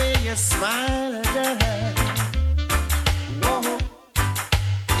like the way you smile, girl. Whoa,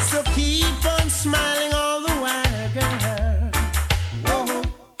 so keep on smiling all the while, girl. Whoa,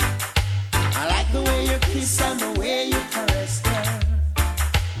 I like the way you kiss and the way you caress, girl.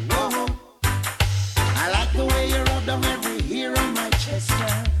 Whoa, I like the way you rub down every hair on my chest,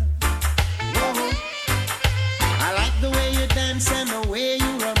 girl. Whoa, I like the way you dance and the way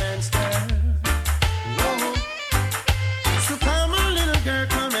you romance, girl. Whoa, so come on, little girl,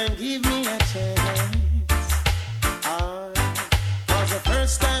 come and give me a chance. Cause the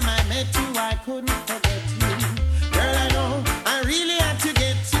first time I met you, I couldn't forget you. Girl, I know I really had to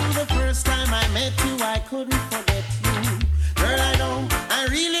get you. The first time I met you, I couldn't forget you. Girl, I know I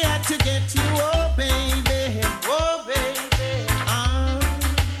really had to get you. Oh, baby, oh, baby.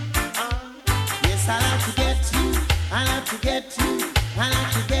 Yes, I have to get you. I have to get you. I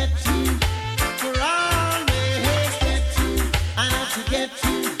have to get you. For always get you. I have to get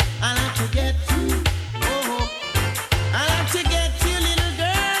you. I have to get you. Oh, I have to get you, little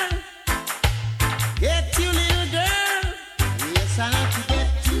girl. Get you, little girl. Yes, I have to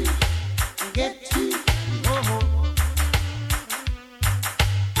get you. Get you. Oh,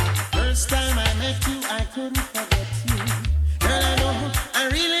 first time I met you, I couldn't forget you. Girl, I know I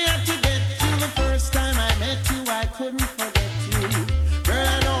really had to get you. The first time I met you, I couldn't forget you. Girl,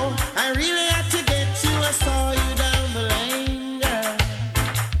 I know I really had to get you. I saw you down the lane, girl.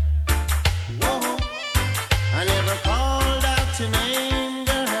 Whoa, I never called out your name,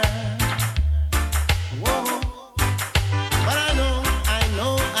 girl. Whoa, but I know,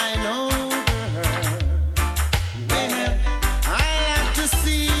 girl. Well, I like to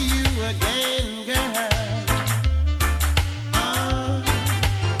see you again, girl.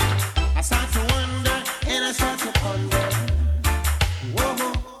 I start to wonder and I start to ponder. Whoa,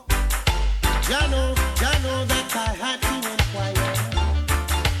 Jano, that I had to inquire.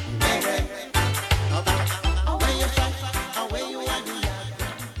 Where you from? Where you are,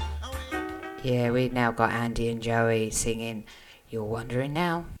 Yeah, we've now got Andy and Joey singing You're Wondering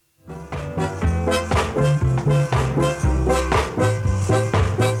Now. You're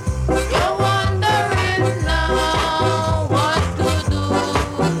wondering now what to do.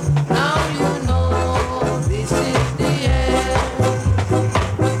 Now you know this is the end.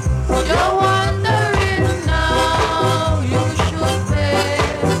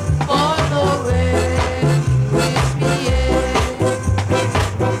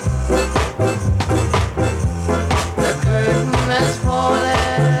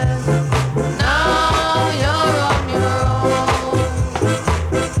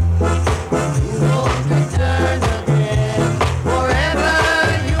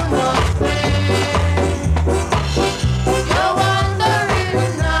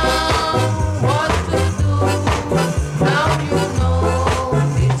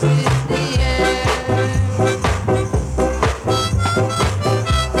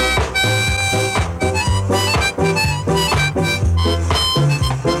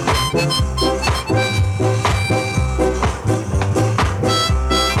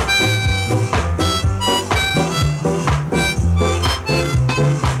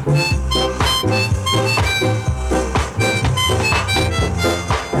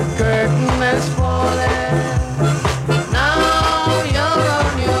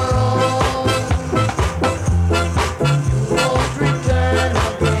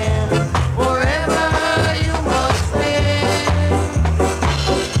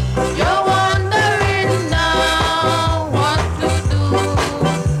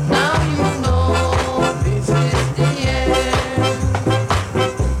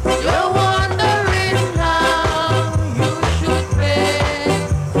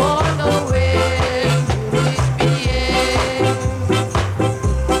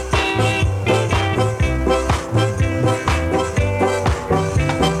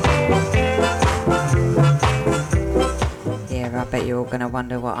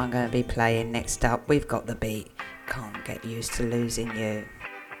 wonder what I'm going to be playing next up. We've got The Beat. Can't get used to losing you.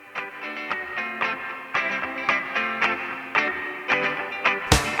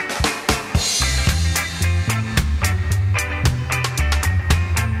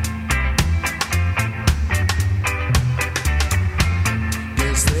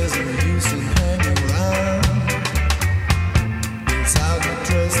 Guess there's no use in hanging around. It's hard to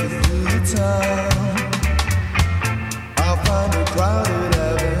trust into the town. I'll find a crowded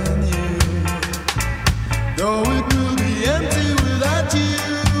avenue, though it will be empty without you.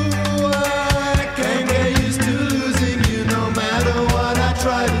 I can't get used to losing you, no matter what I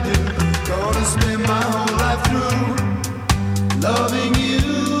try to do. Gonna spend my whole life through loving you.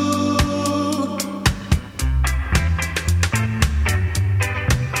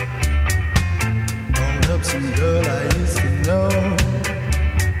 Hold up some girl I used to know.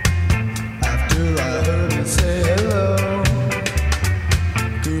 After I heard her say hello,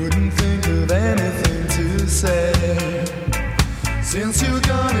 couldn't think of anything to say. Since you're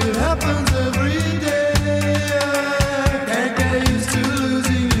gone, it happens every day. I can't get used to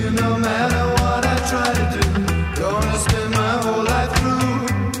losing you, no matter what I try to do. Gonna spend my whole life through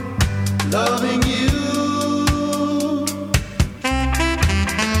loving you.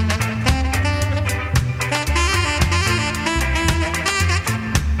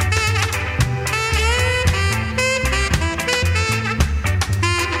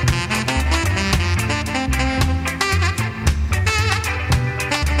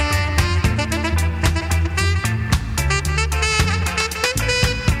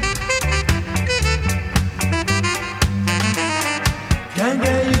 Can't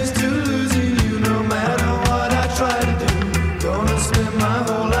get used to losing you, no matter what I try to do. Gonna spend my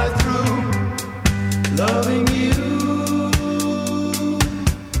whole life through loving you.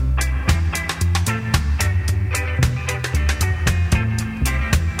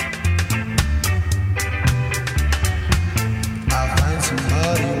 I'll find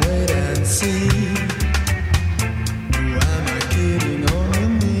somebody, wait and see. Who am I kidding, only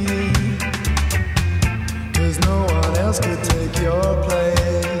me? 'Cause no one else could take your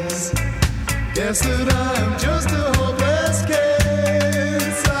place. Guess that I am just a hopeless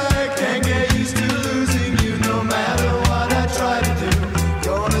case. I can't get used to losing you, no matter what I try to do.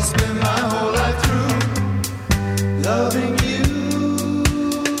 Gonna spend my whole life through loving you.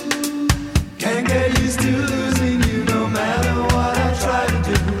 Can't get used to losing you, no matter what I try to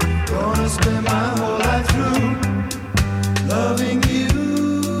do. Gonna spend my whole life through loving you.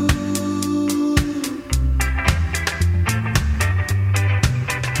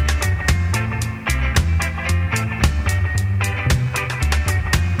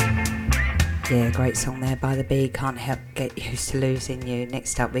 Yeah, great song there by The Bee. Can't help get used to losing you.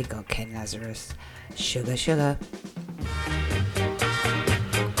 Next up, we got Ken Lazarus. Sugar, sugar.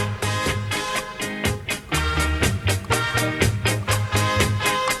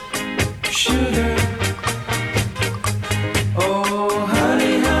 Sugar, oh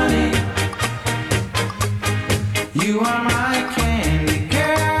honey, honey, you are my candy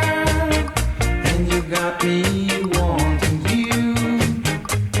girl, and you got me wanting you,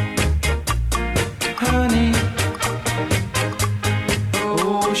 honey.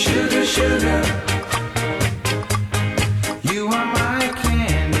 Oh sugar, sugar, you are my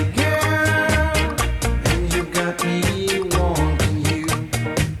candy girl, and you got me wanting you.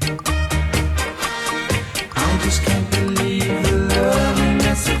 I just can't believe the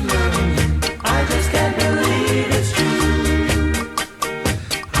loveliness of loving you. I just can't believe it's true.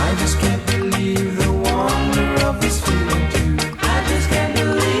 I just can't believe the wonder of this feeling too. I just can't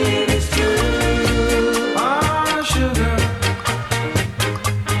believe it's true. Oh sugar,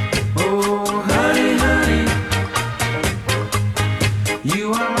 oh honey, honey,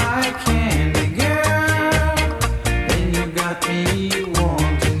 you are my candy girl, and you got me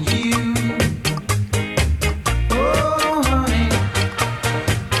wanting you. Oh honey,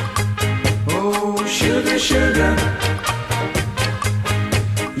 oh sugar, sugar,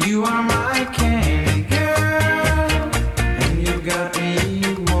 you are my candy girl, and you got me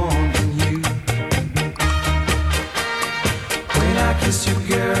wanting you. When I kissed you,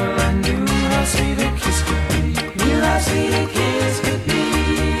 girl, I knew how sweet a kiss could be. Knew how sweet a kiss could be.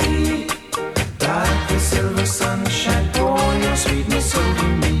 Like the silver sunshine, pour your sweetness over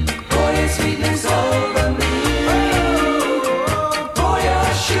me. Pour your sweetness over me. Pour your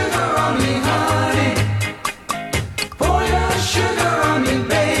sugar on me, honey. Pour your sugar on me,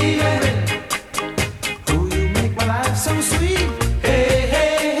 baby. Oh, you make my life so sweet. Hey,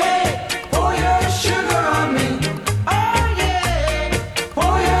 hey, hey. Pour your sugar on me. Oh, yeah.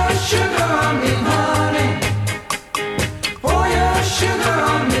 Pour your sugar on me, honey. Pour your sugar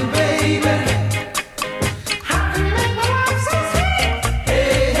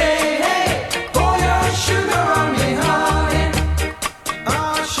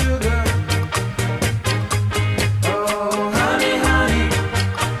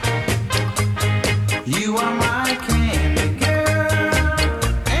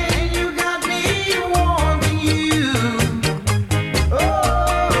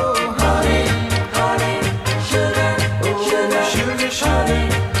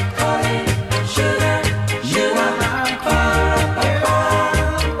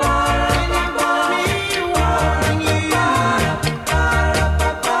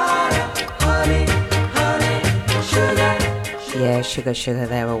Sugar Sugar,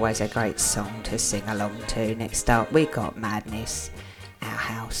 they're always a great song to sing along to. Next up, we got Madness, Our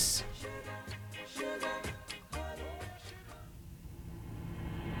House.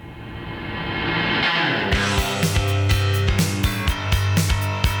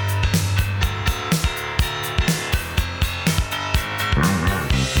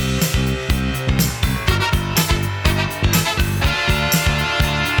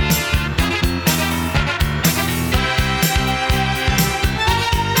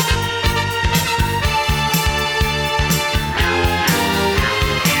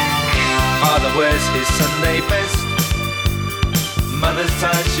 Wears his Sunday best. Mother's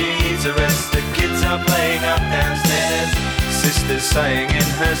tired, she needs a rest. The kids are playing up downstairs. Sister's saying in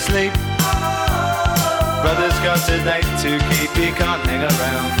her sleep, brother's got a date to keep, he can't hang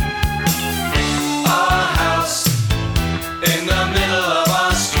around. Our house in the middle of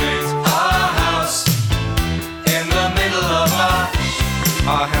our street. Our house in the middle of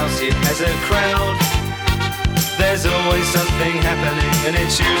our house. It has a crowd. There's always something happening and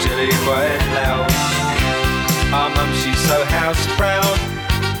it's usually quite loud. Our mum, she's so house proud.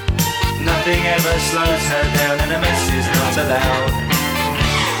 Nothing ever slows her down and a mess is not allowed.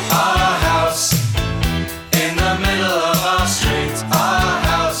 Our house in the middle of our street. Our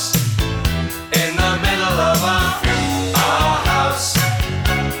house in the middle of our house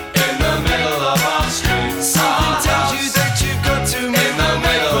in the middle of our street. Something tells you that you've got to move in the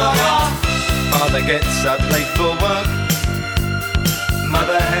middle of our. Father gets up late for work.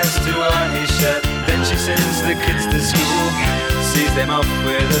 Mother has to iron his shirt. Then she sends the kids to school, sees them off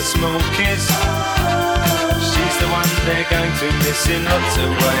with a small kiss. She's the one they're going to miss in lots of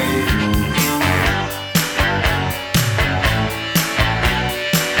ways.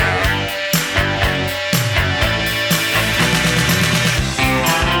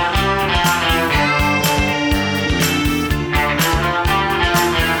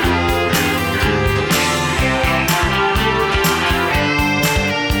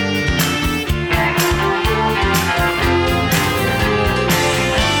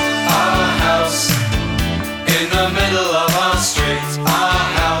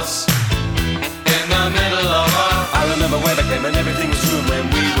 And everything was true when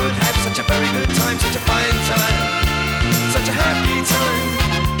we would have such a very good time, such a fine time, such a happy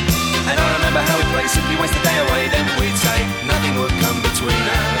time. And I remember how we played, simply waste the day away. Then we'd say nothing would come between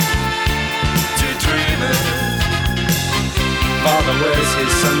us, two dreamers. Father wears his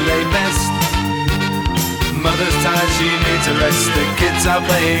Sunday best. Mother's tired, she needs a rest. The kids are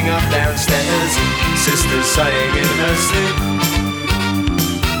playing up downstairs. Sister's saying in her sleep,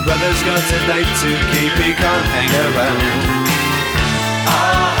 brother's got a date to keep, he can't hang around.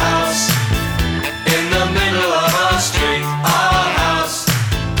 Our house in the middle of our street. Our house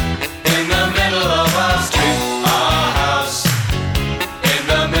in the middle of our street. Our house in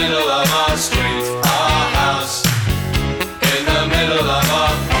the middle of our street. Our house in the middle of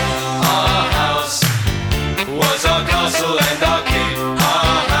our house was our castle and our keep.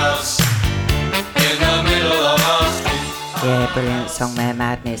 Our house in the middle of our street. Yeah, brilliant song there,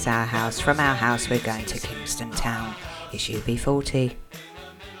 Madness, Our House. From Our House, we're going to Kingston Town. It's UB40.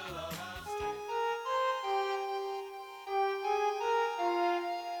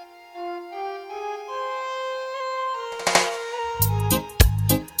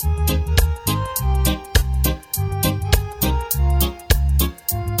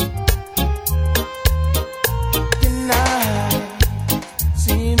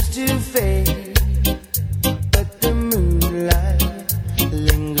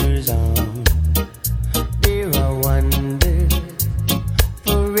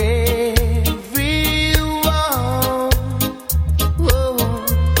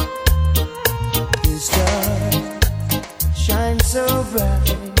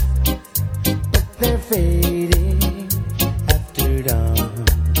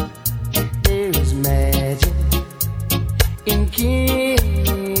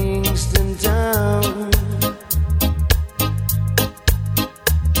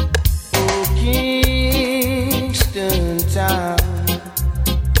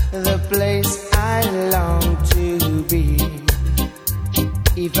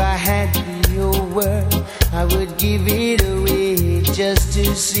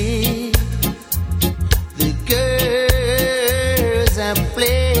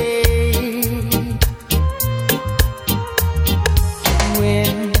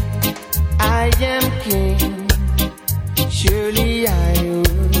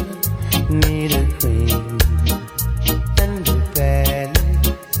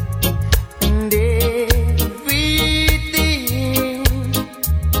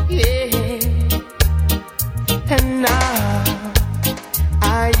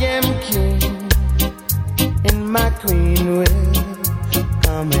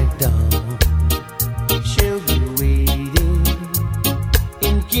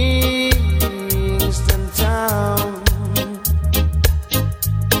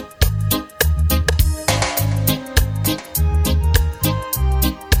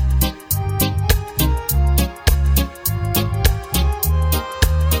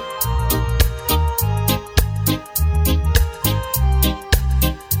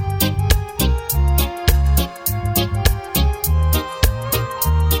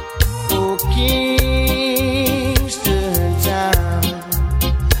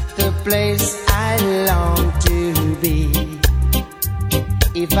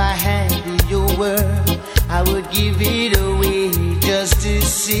 I had your world, I would give it away just to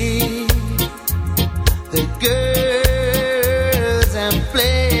see the girls and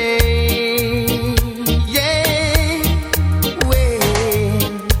play. Yeah,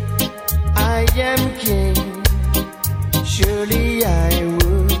 when I am king, surely I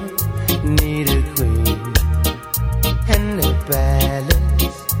would need a queen and a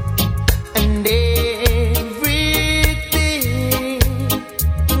palace and everything.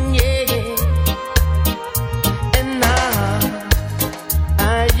 Yeah, and now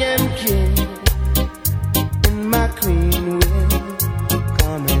I am king, and my queen will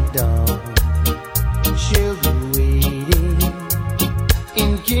come at dawn. She'll be waiting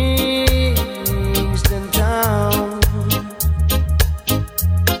in Kingston Town.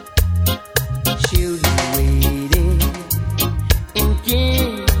 She'll be waiting in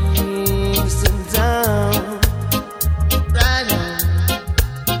Kingston Town. Right on.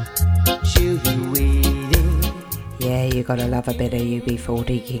 She'll be waiting. Yeah, you gotta love a bit of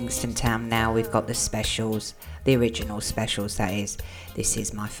UB40 Kingston Town now. We've got the specials, the original specials, that is. This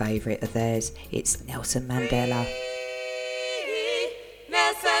is my favourite of theirs. It's Nelson Mandela.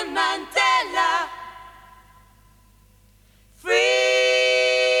 Nelson Mandela. Free.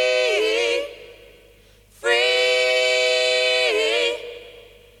 Free.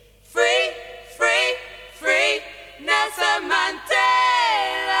 Free. Free. Free. Nelson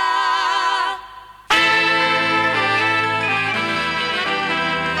Mandela.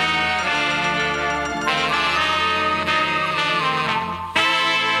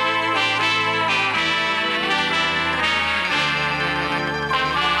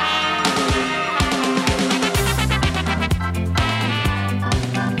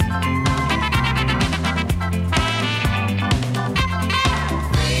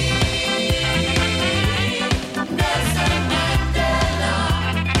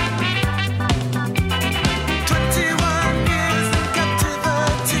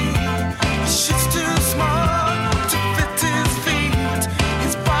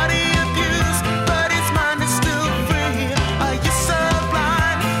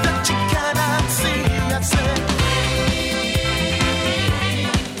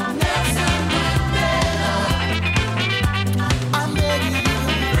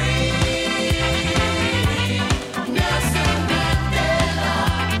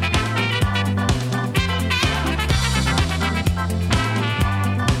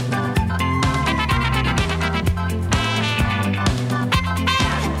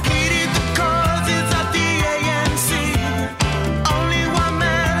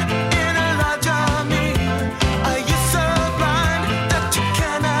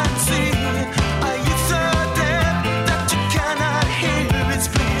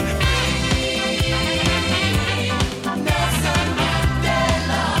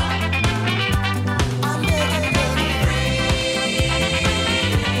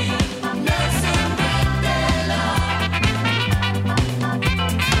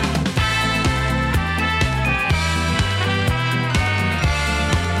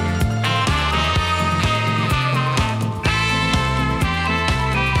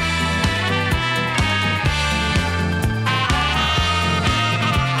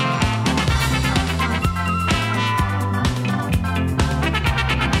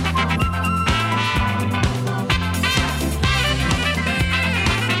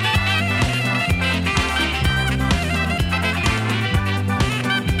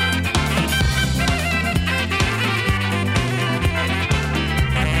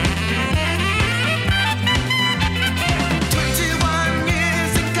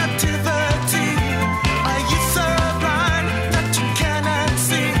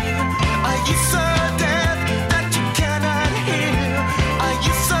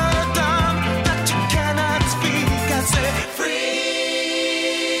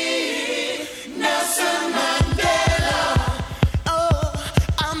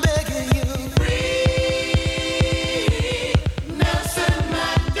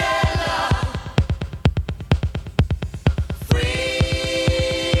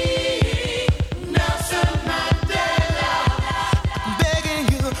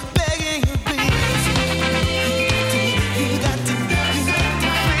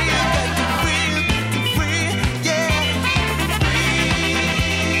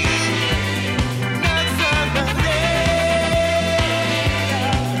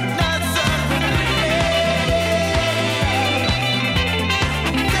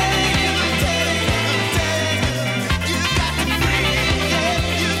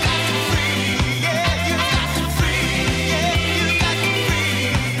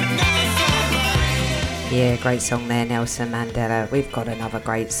 great song there, Nelson Mandela. We've got another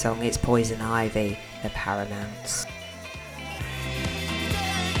great song. It's Poison Ivy, the Paramounts.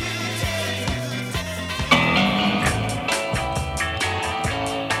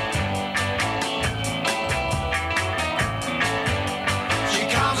 She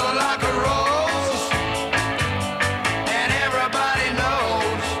comes like a rose, and everybody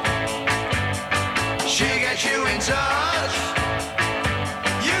knows. She gets you in touch.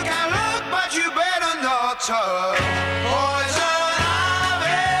 You can look, but you better not touch. Poison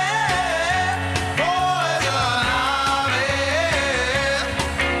ivy, poison ivy.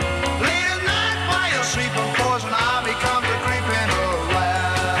 Late at night while you're sleeping, poison ivy comes a creeping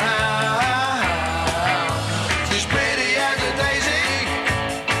around. She's pretty as a daisy,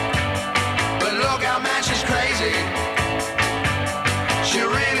 but look how man she's crazy. She'll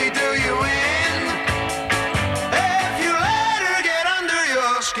really do you in if you let her get under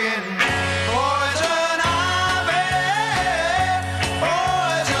your skin. Poison ivy,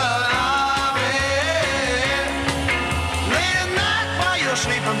 poison ivy. Late at night while you're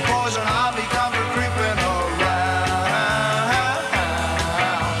sleeping, poison ivy comes a creeping around.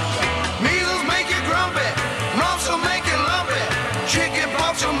 Measles make you grumpy, mumps will make you lumpy, chicken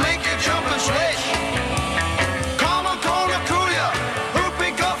pox will make you jump and swish. Common cold will cool ya,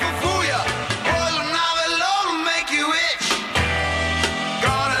 whooping cough will fool ya, poison ivy load will make you itch.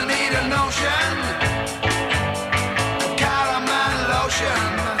 Gonna need a notion of caramel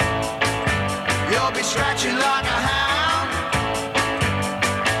lotion. You'll be scratching like a hound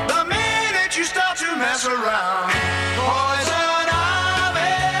the minute you start to mess around. Poison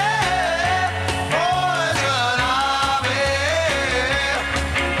ivy, poison ivy.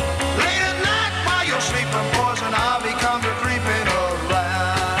 Late at night while you're sleeping, poison ivy comes a creeping around.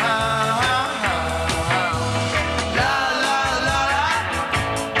 La la la la,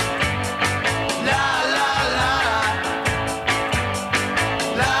 la la la la,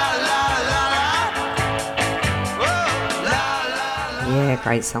 la la la la, whoa, la la. Yeah,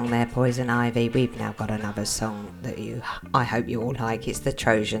 great song there, Poison Ivy. We've now got another song that I hope you all like. It's the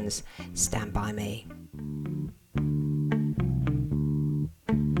Trojans, Stand By Me.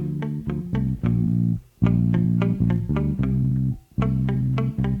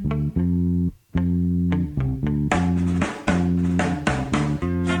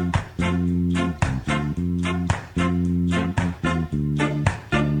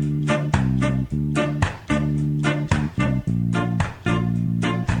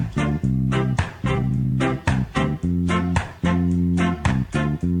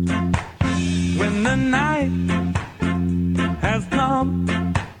 When the night has come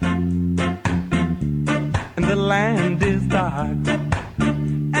and the land is dark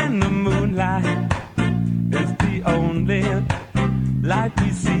and the moonlight is the only light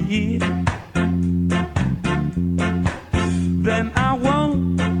we see, then I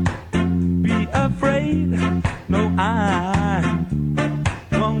won't be afraid. No, I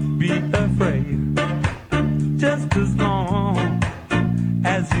won't be afraid. Just as long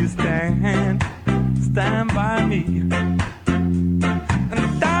as you stand by me.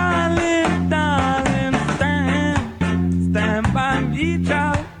 And darling, darling, stand by me,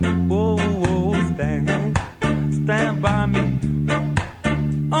 child. Oh, oh, stand by me.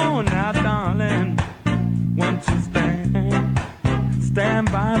 Oh, now, darling, won't you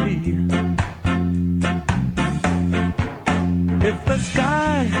stand by me? If the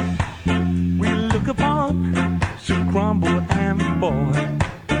sky we look upon should crumble and fall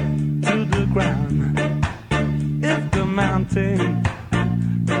to the ground, if the mountain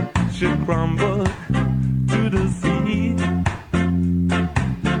should crumble to the sea,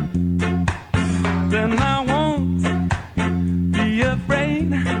 then I won't be afraid.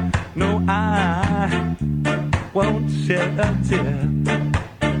 No, I won't shed a tear.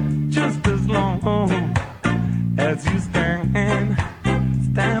 Just as long as you stand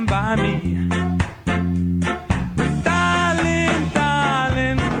by me. Darling,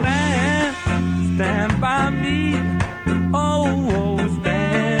 darling, stand by me. Oh,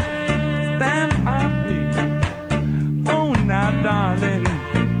 stand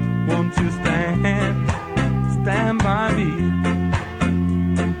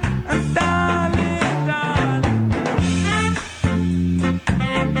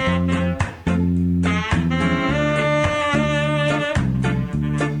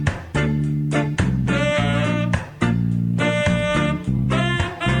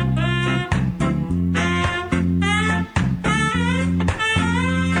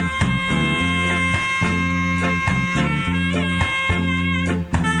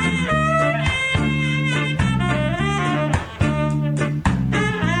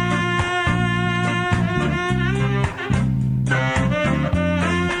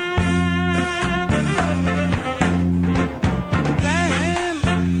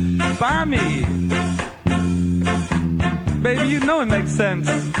by me. Baby, you know it makes sense.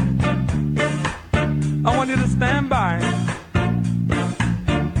 I want you to stand by.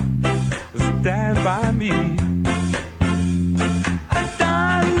 Stand by me.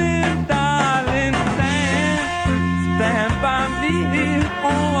 Darling, darling, stand by me. Oh,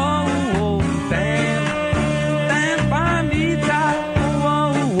 oh, oh, stand by me, darling. Oh,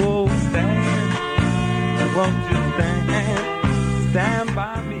 oh, oh, won't you stand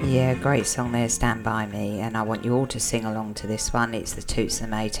by me? Yeah, great song there, Stand By Me, and I want you all to sing along to this one. It's the Toots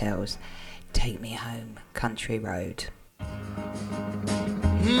and Maytals, Take Me Home, Country Road.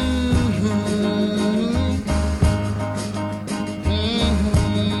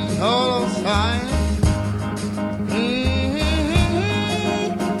 All time.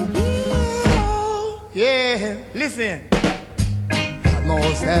 Yeah, listen.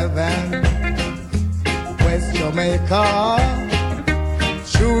 North Heaven, West Jamaica,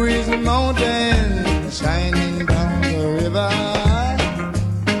 True is a mountain shining down the river.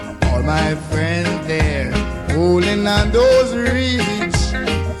 All my friends there, holding on those reeds,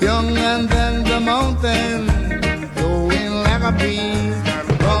 younger than the mountain, going like a bee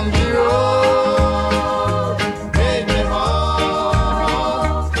from the road. Take me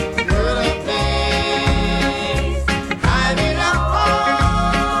home to the place I belong.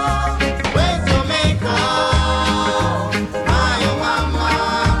 West Jamaica, my mama,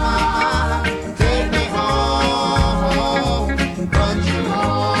 take me home, country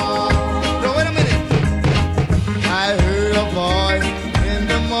road. Now wait a minute. I heard a voice in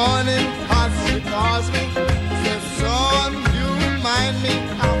the morning, as she calls me, said, son, you remind me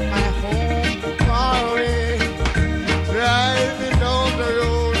of my home far away. Driving down the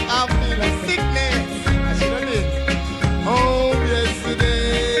road, I feel a sickness. I should have been home yesterday.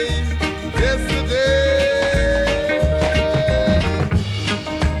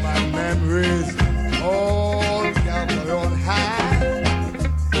 My memories all gathered on high.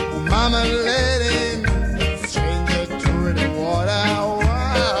 Mama letting stranger through the water,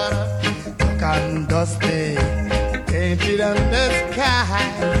 dark and dusty, painted on the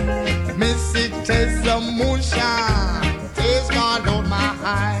sky. Mystic taste of moonshine, taste gone on my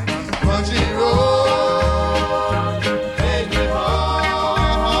eye. Country road, take me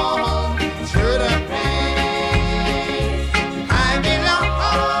home to the place I belong.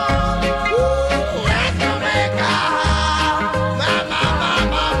 Ooh, West Jamaica, mama.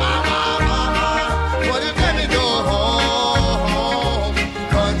 What you tell me go home,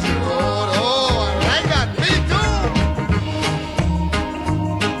 country road, oh, I like that, me too.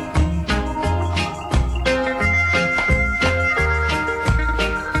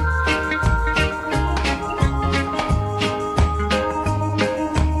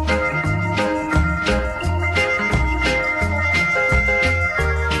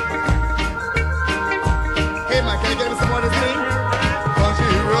 Hey man, can you get me some more of this thing?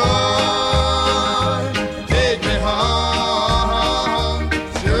 Country road, take me home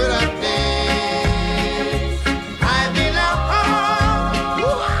to that place I belong.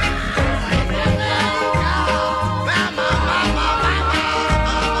 Ooh, mama.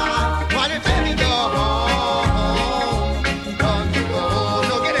 Why you tell me go home, country road?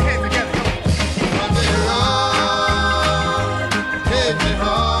 No, get your hands together. Country road, take me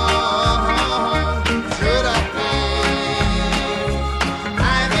home to that place I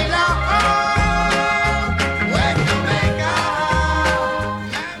belong. West Jamaica.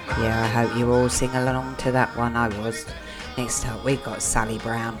 Yeah, I hope you all sing along to that one. I was. Next up, we've got Sally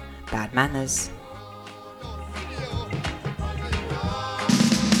Brown, Bad Manners.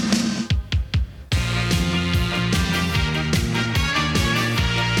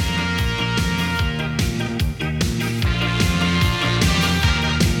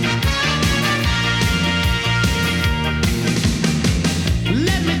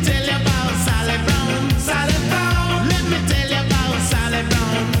 Let me tell you about Sally Brown, Sally Brown. Let me tell you about Sally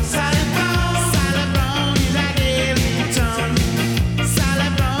Brown, Sally Brown. Sally Brown is a girl in town. Sally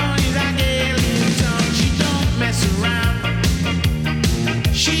Brown is a girl in town. She don't mess around.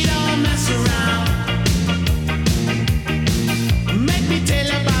 She don't mess around. Make me tell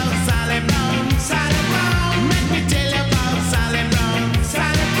you about Sally Brown, Sally Brown. Make me tell you about Sally Brown,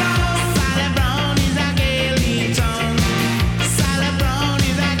 Sally Brown. Sally Brown is a girl in town. Sally Brown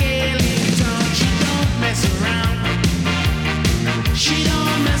is a girl in town. She don't mess around. She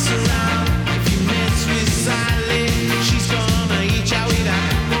don't mess around. If you mess with Sally, she's gonna eat you with a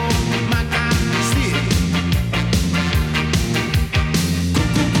maca stick.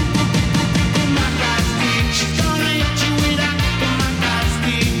 Maca stick. She's gonna eat you with a maca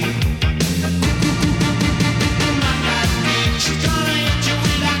stick. Maca stick. She's gonna eat you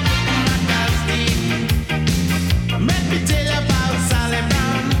with a maca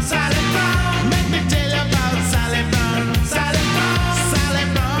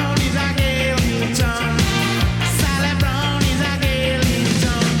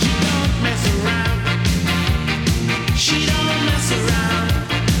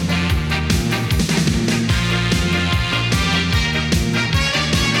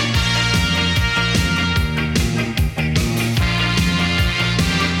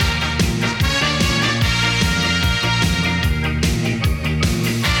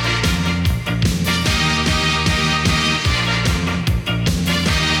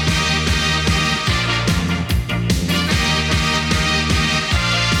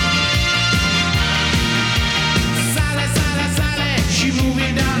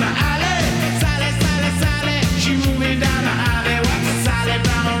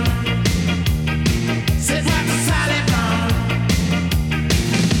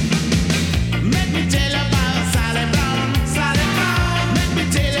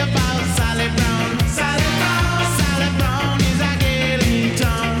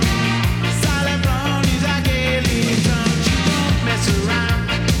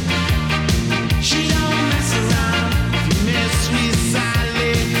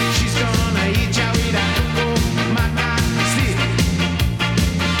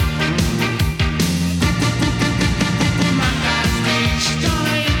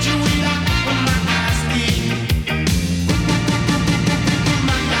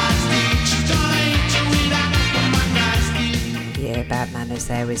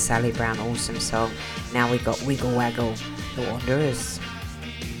there with Sally Brown, awesome song. Now we got Wiggle Waggle, The Wanderers.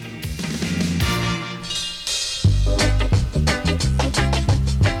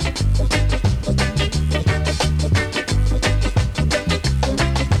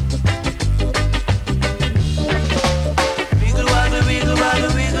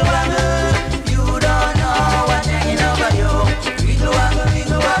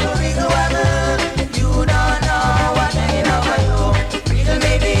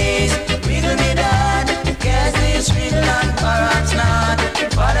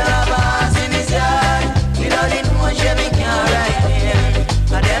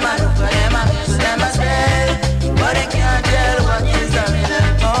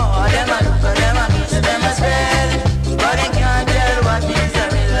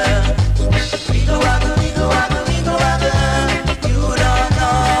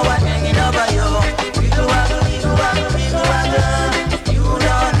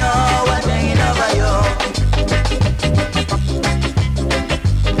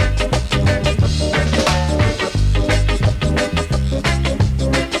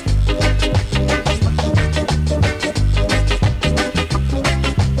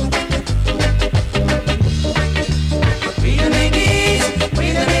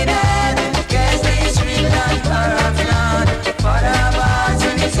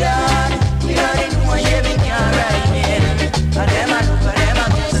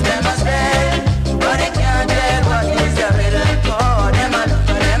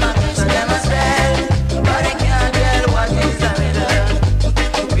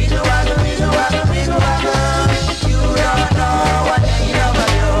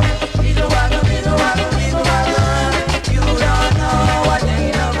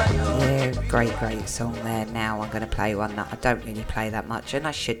 Great song there. Now I'm going to play one that I don't really play that much, and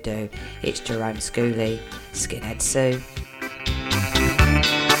I should do. It's Jerome Schooley, Skinhead Sue.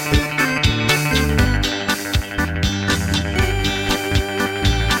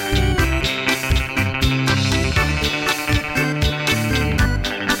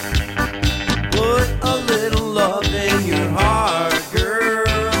 Put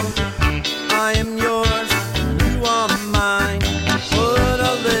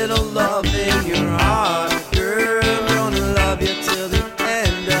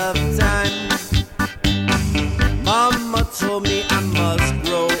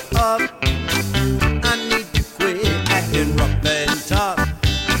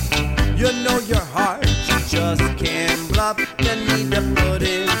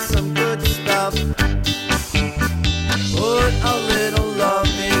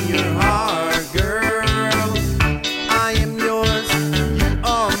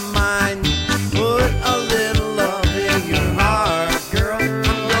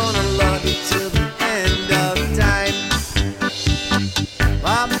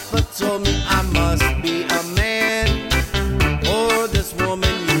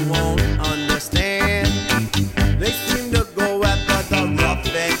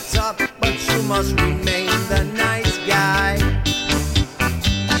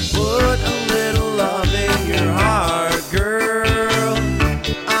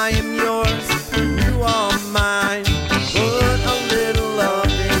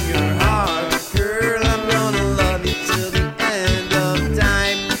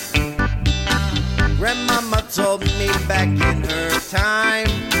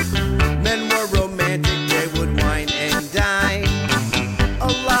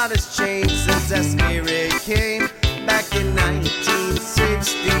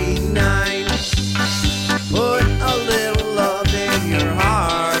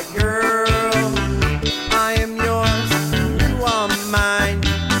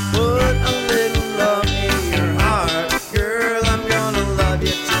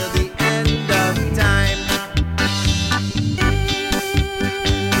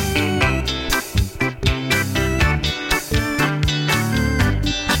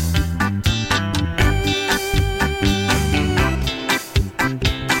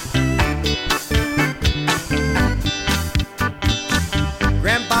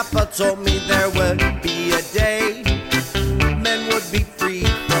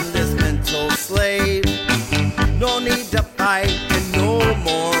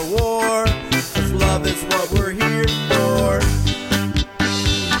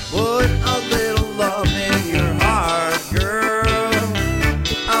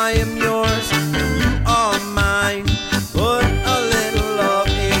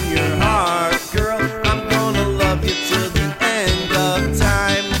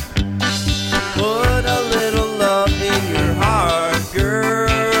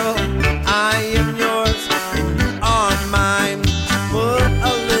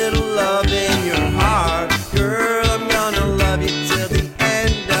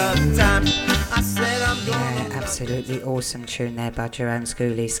awesome tune there by Jerome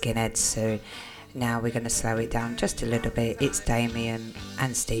Schooley, Skinheads Soon. Now we're going to slow it down just a little bit. It's Damien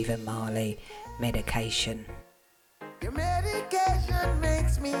and Stephen Marley, Medication. Your medication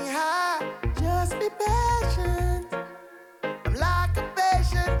makes me high. Just be patient. I'm like a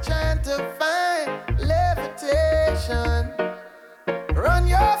patient trying to find levitation. Run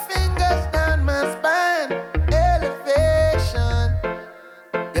your fingers down my spine. Elevation.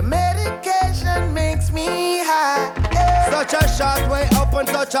 Your medication makes me high. Such a short way up and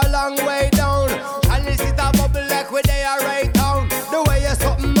such a long way down. And this is a bubble like where they are right down. The way you're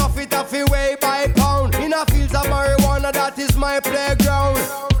something off it off your way by pound. In a fields of marijuana, that is my playground.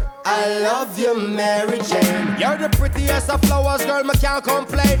 I love you, Mary Jane. You're the prettiest of flowers, girl, me can't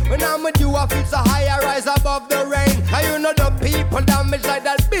complain. When I'm with you, I feel so high, I rise above the rain. And you know the people damaged like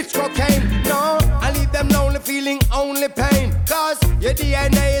that bitch cocaine. No, I leave them lonely, feeling only pain. Cause your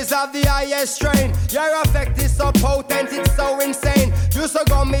DNA is of the highest strain. Your effect is so potent, it's so insane. You so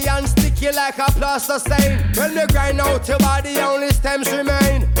gummy and sticky like a plaster stain. When you grind out your body, only stems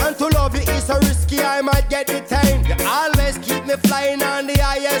remain. And to love you is so risky, I might get detained. You always keep me flying on the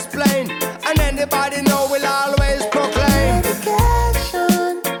highest plane. And anybody know will always proclaim.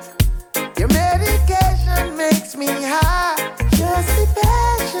 Medication. Your medication makes me high. Just be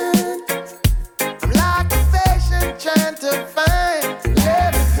patient. I'm like a patient trying to find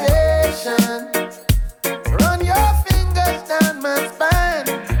levitation. Run your fingers down my spine.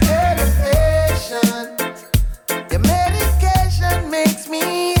 Elevation. Your medication makes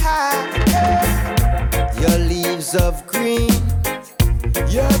me high. Your leaves of green,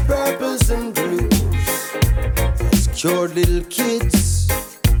 your purples and blues has cured little kids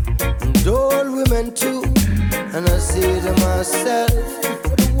and old women too. And I say to myself,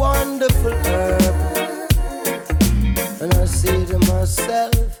 what a wonderful herb. And I say to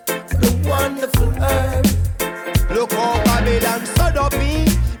myself, what a wonderful herb. Look how Babylon stood up me.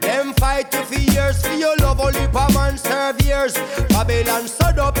 Them fight you for years, for your love only per man serve years. Babylon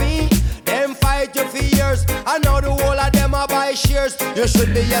stood up me. Them fight you for years. I know the whole of them are buy shares. You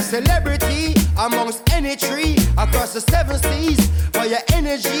should be a celebrity amongst any tree across the 7 seas for your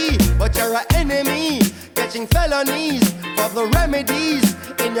energy, but you're an enemy, catching felonies for the remedies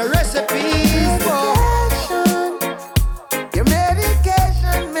in your recipes. Your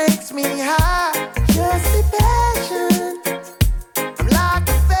medication makes me high. Just be patient. I'm like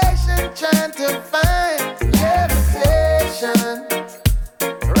a patient trying to find levitation.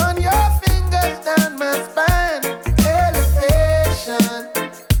 Run your fingers down my spine. Elevation.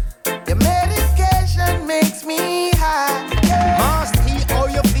 Your medication makes me high. Masty, how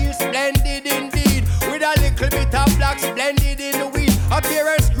you feel splendid indeed. With a little bit of black splendid in the weed.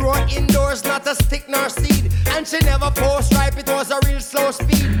 Appearance grow indoors, not a stick nor seed. And she never post ripe, it was a real slow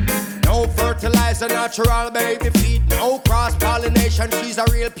speed. No fertilizer, natural baby feed. No cross-pollination, she's a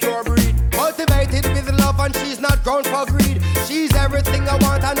real pure breed. Cultivated with love and she's not grown for greed. She's everything I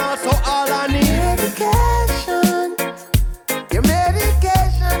want and also all I need. Medication. Your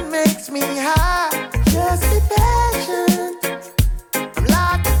medication makes me high. Just be patient. I'm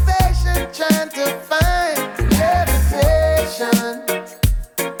like a patient trying to find levitation.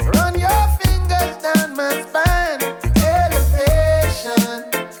 Run your fingers down my spine. Elevation.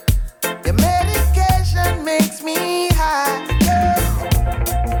 Your medication makes me high.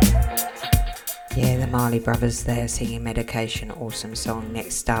 Yeah, the Marley Brothers there singing Medication, awesome song.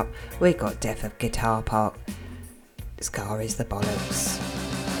 Next up, we got Death of Guitar Park. Scar is the bollocks.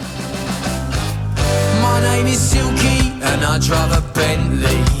 My name is Silky and I drive a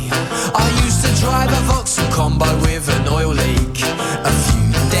Bentley. I used to drive a Vauxhall Combo with an oil leak, a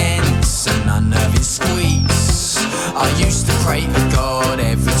few dents and unnerving squeaks. I used to pray to God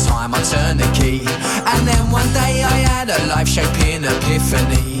every time I turned the key. And then one day I had a life-shaping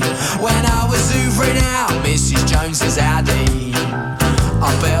epiphany when I was hoovering out Mrs. Jones's Audi.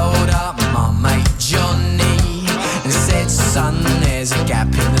 I belled up my mate Johnny and said, son, there's a gap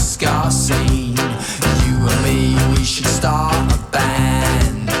in the Scar scene. You and me, we should start a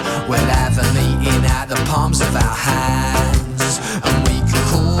band. We'll have a meeting at the palms of our hands, and we could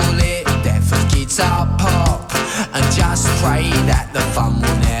call it Death of Guitar Pop, and just pray that the fun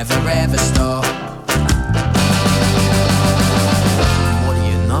will never ever stop. What do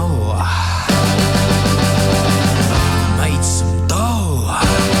you know? Made some dough.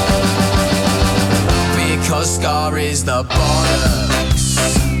 Because Scar is the bollocks.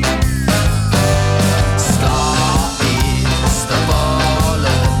 Scar is the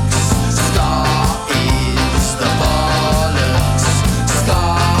bollocks. Scar is the bollocks.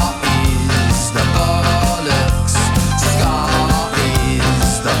 Scar is the bollocks. Scar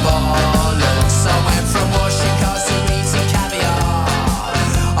is the bollocks. I went from washing cars to eating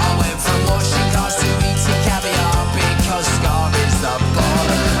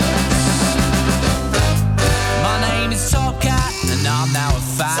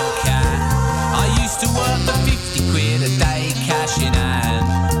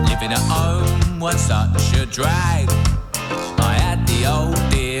drag. I had the old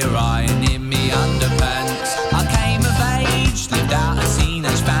deer iron in me underpants. I came of age, lived out a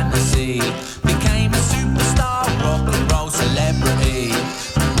teenage fantasy, became a superstar, rock and roll celebrity.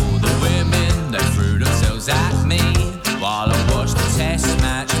 All the women, they threw themselves at me while I watched the test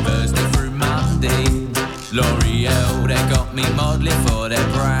match Thursday through Monday. L'Oreal, they got me modelling for their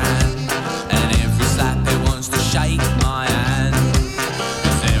brand, and every slacker wants to shake my hand.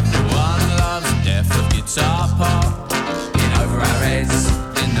 'Cause everyone loves death of guitar pop. In over our heads,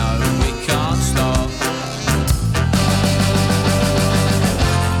 you know we can't stop.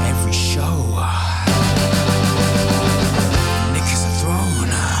 Every show, knickers are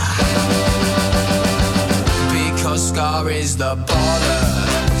thrown, because Scar is the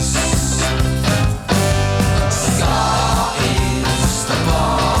bollocks. Scar is the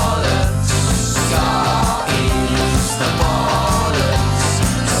bollocks. Scar is the bollocks.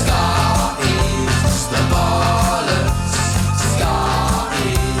 Scar is the bollocks. Scar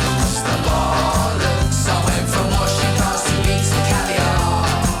is the bollocks. I went from washing cars to eating caviar.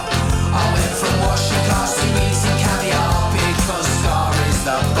 I went from washing cars to eating caviar because Scar is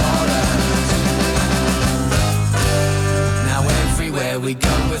the bollocks. Now everywhere we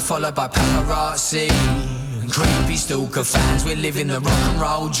go we're followed by paparazzi and creepy stalker fans. We're living the rock and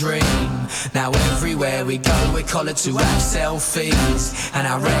roll dream. Now everywhere we go we're collared to have selfies, and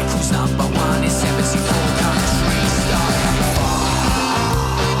our record's #1 in 74 countries. Scar carry fire.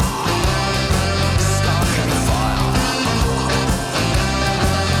 Scar carry fire.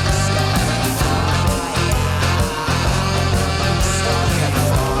 Scar carry fire. Scar carry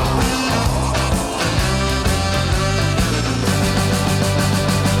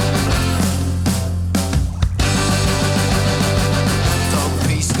Dog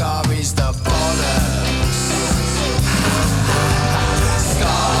P Scar is the bollocks.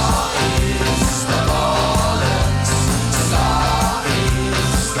 Scar is the bollocks. Scar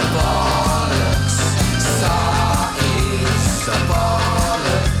is the bollocks. Scar is the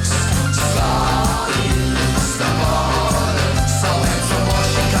bollocks. Scar is the bollocks. I went from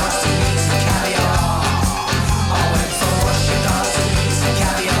washing cars to eating caviar. I went from washing cars to eating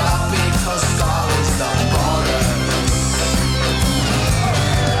caviar because Scar is the bollocks.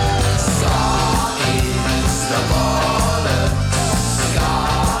 Scar is the bollocks.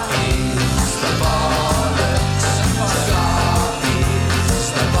 Scar is the bollocks. Scar is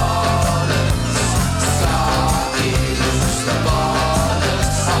the bollocks. Scar is the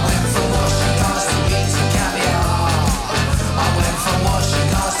bollocks. I went from washing cars to eating caviar. I went from washing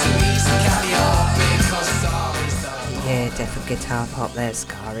cars to eating caviar because Scar is the Yeah, Death of Guitar Pop there,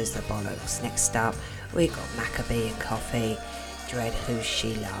 Scar is the bollocks. Next up, we got Maccabee and Coffee, Dread Who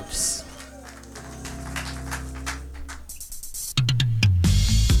She Loves.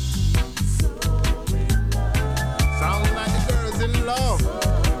 Sound like the girl's in love,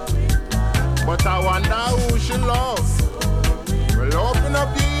 but I wonder who she loves. Well, open up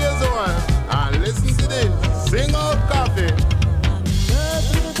your ears, one, and listen to this. Sing out, Coffee.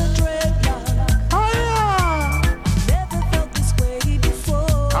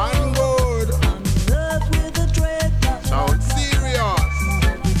 I'm good. Sound serious.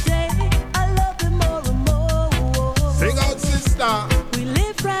 Sing out, sister. We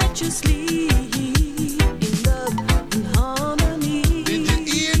live righteously in love and harmony. Did you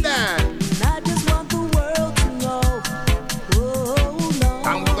hear that? And I just want the world to know. Oh no.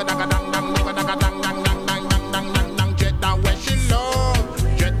 Dang, dang, dang, dang, dang, dang, dang, dang, dang, dang, dang, dang, dang, dang. Jet that where she love.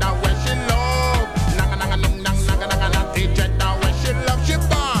 Jet that where she love. Nang, nang, nang, nang, nang, nang, nang, nang. Jet that where she love. She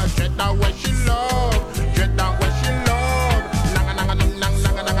bad. Jet that where she love. Jet that where she love. Nang, nang, nang, nang,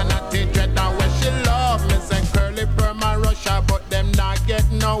 nang, nang, nang, nang. Jet that where she love. Me say curly perm and Russia, but them not get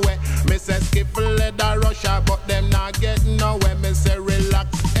nowhere. Me say skiffle head a Russia, but them not get nowhere. Me say relax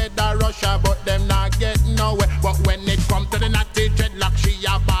head a Russia, but them not get nowhere. But when it come to the natty dreadlock, she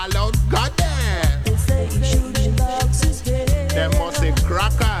a ball out. Goddamn. They say she locks his head. Them must be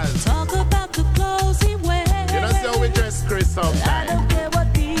crackers. Talk about the clothes he wears. You know see how we dress Chris I sometimes. don't care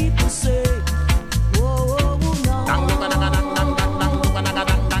what people say. Whoa, no. Dang, dang, dang, dang, dang, dang, dang, dang, dang, dang,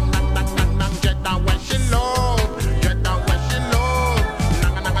 dang, dang, dang, dang, dang. Jet that where she love. Jet that where she love.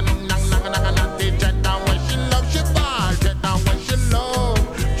 Nang, nang, nang, nang, nang, nang, nang, nang. Jet that where she love. She bad. Jet that where she love.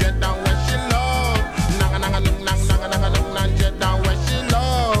 Jet that where she love. Nang, nang, nang, nang, nang, nang, nang, nang. Jet that where she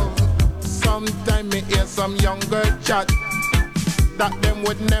love. Sometime me hear some young girl chat. that them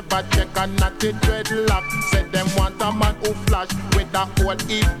would never check a natty dreadlock. Said them want a man who flash with a whole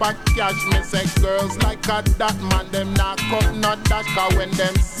heap of cash. Me say girls like a that man, them not cut not dash. Cause when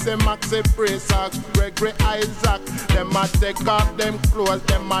them see Maxi Priest or Gregory Isaac, them a take off them clothes,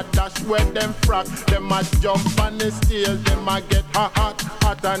 them a dash with them frock. Them a jump on the stage, them a get hot,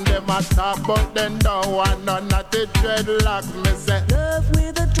 and them a talk about them don't want no natty dreadlock. Me say love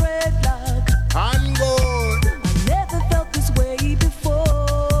with a dreadlock and good. I never felt this way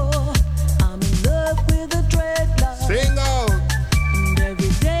before. I'm in love with a dreadlock. Sing out. And every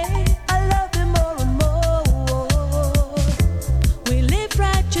day I love him more and more. We live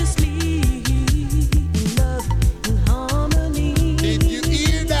righteously in love and harmony. Did you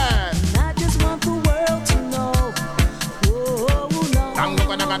hear that? And I just want the world to know. Oh, no.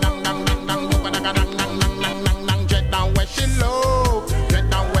 Jet down where she low. Jet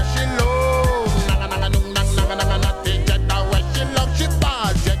down where she low. Jet down where she love. She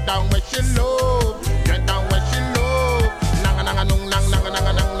bad. Jet down where she low. Jet down where she low.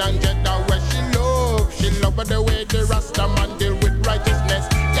 Jet down where she low. She love the way the Rasta man deal with righteousness.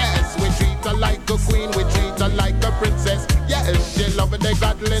 Yes, we treat her like a queen. We treat her like a princess. Yes, she love the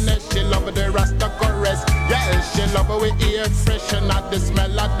godliness. She love the Rasta caress. Yes, she love we ear freshen at the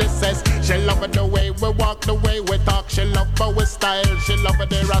smell of the cess. She love the way we walk, the way we talk. She love our style. She love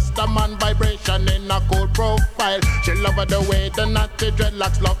the Rasta man vibration in a cool profile. She love the way the natty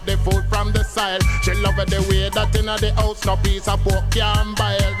dreadlocks love the food from the side. She love the way that in the house no piece of pork can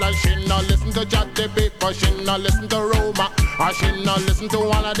buy. And she no listen to Jatty people. She no listen to Roma. Or she no listen to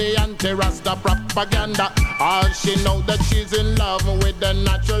all of the anti-Rasta propaganda. All she know that she's in love with the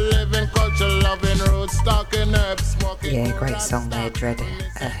natural living culture, loving roots, talking herbs, smoking. Yeah, great song there, Dread.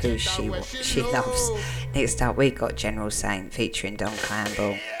 Who she loves. Next up, we got General Saint featuring Don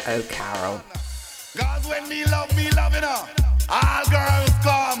Campbell. Oh, Carol. Cause when me love, you know. All girls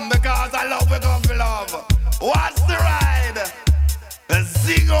come because I love we come for love. What's the ride?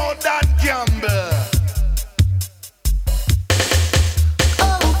 Sing out Don Campbell.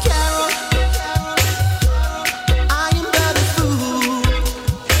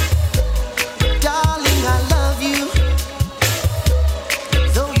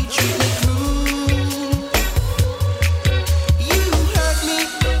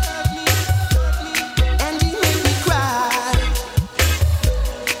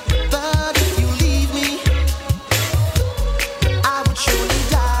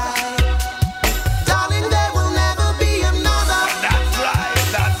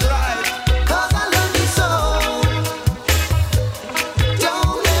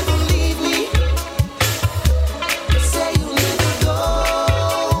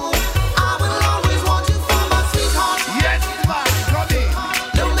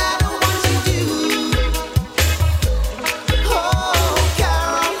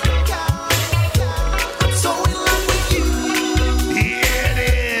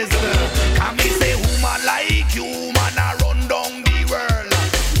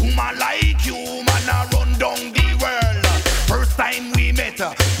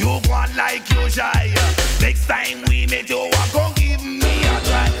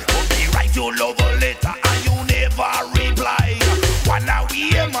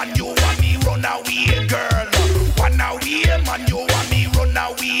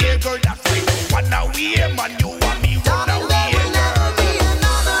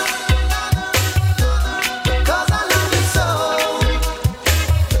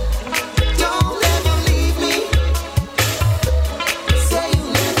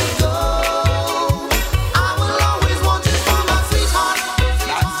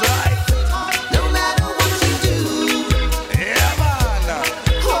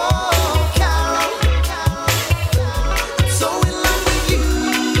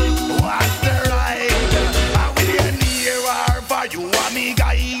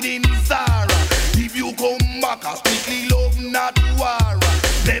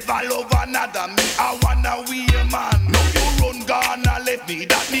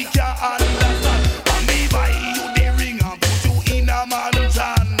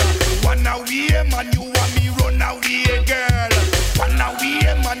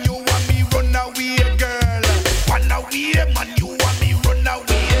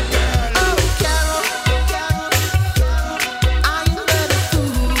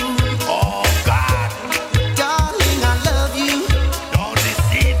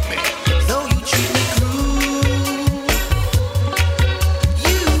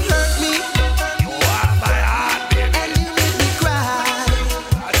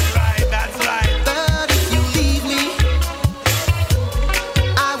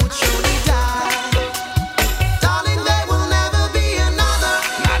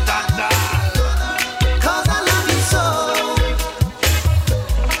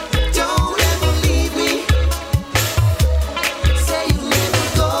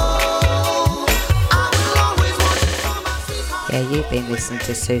 been listening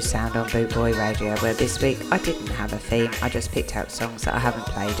to Sue Sound on Bootboy Radio, where this week I didn't have a theme. I just picked out songs that I haven't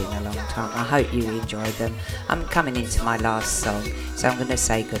played in a long time. I hope you enjoyed them. I'm coming into my last song, so I'm going to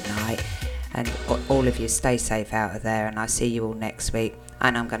say goodnight. And all of you stay safe out of there, and I'll see you all next week.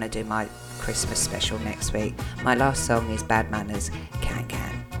 And I'm going to do my Christmas special next week. My last song is Bad Manners, Can Can.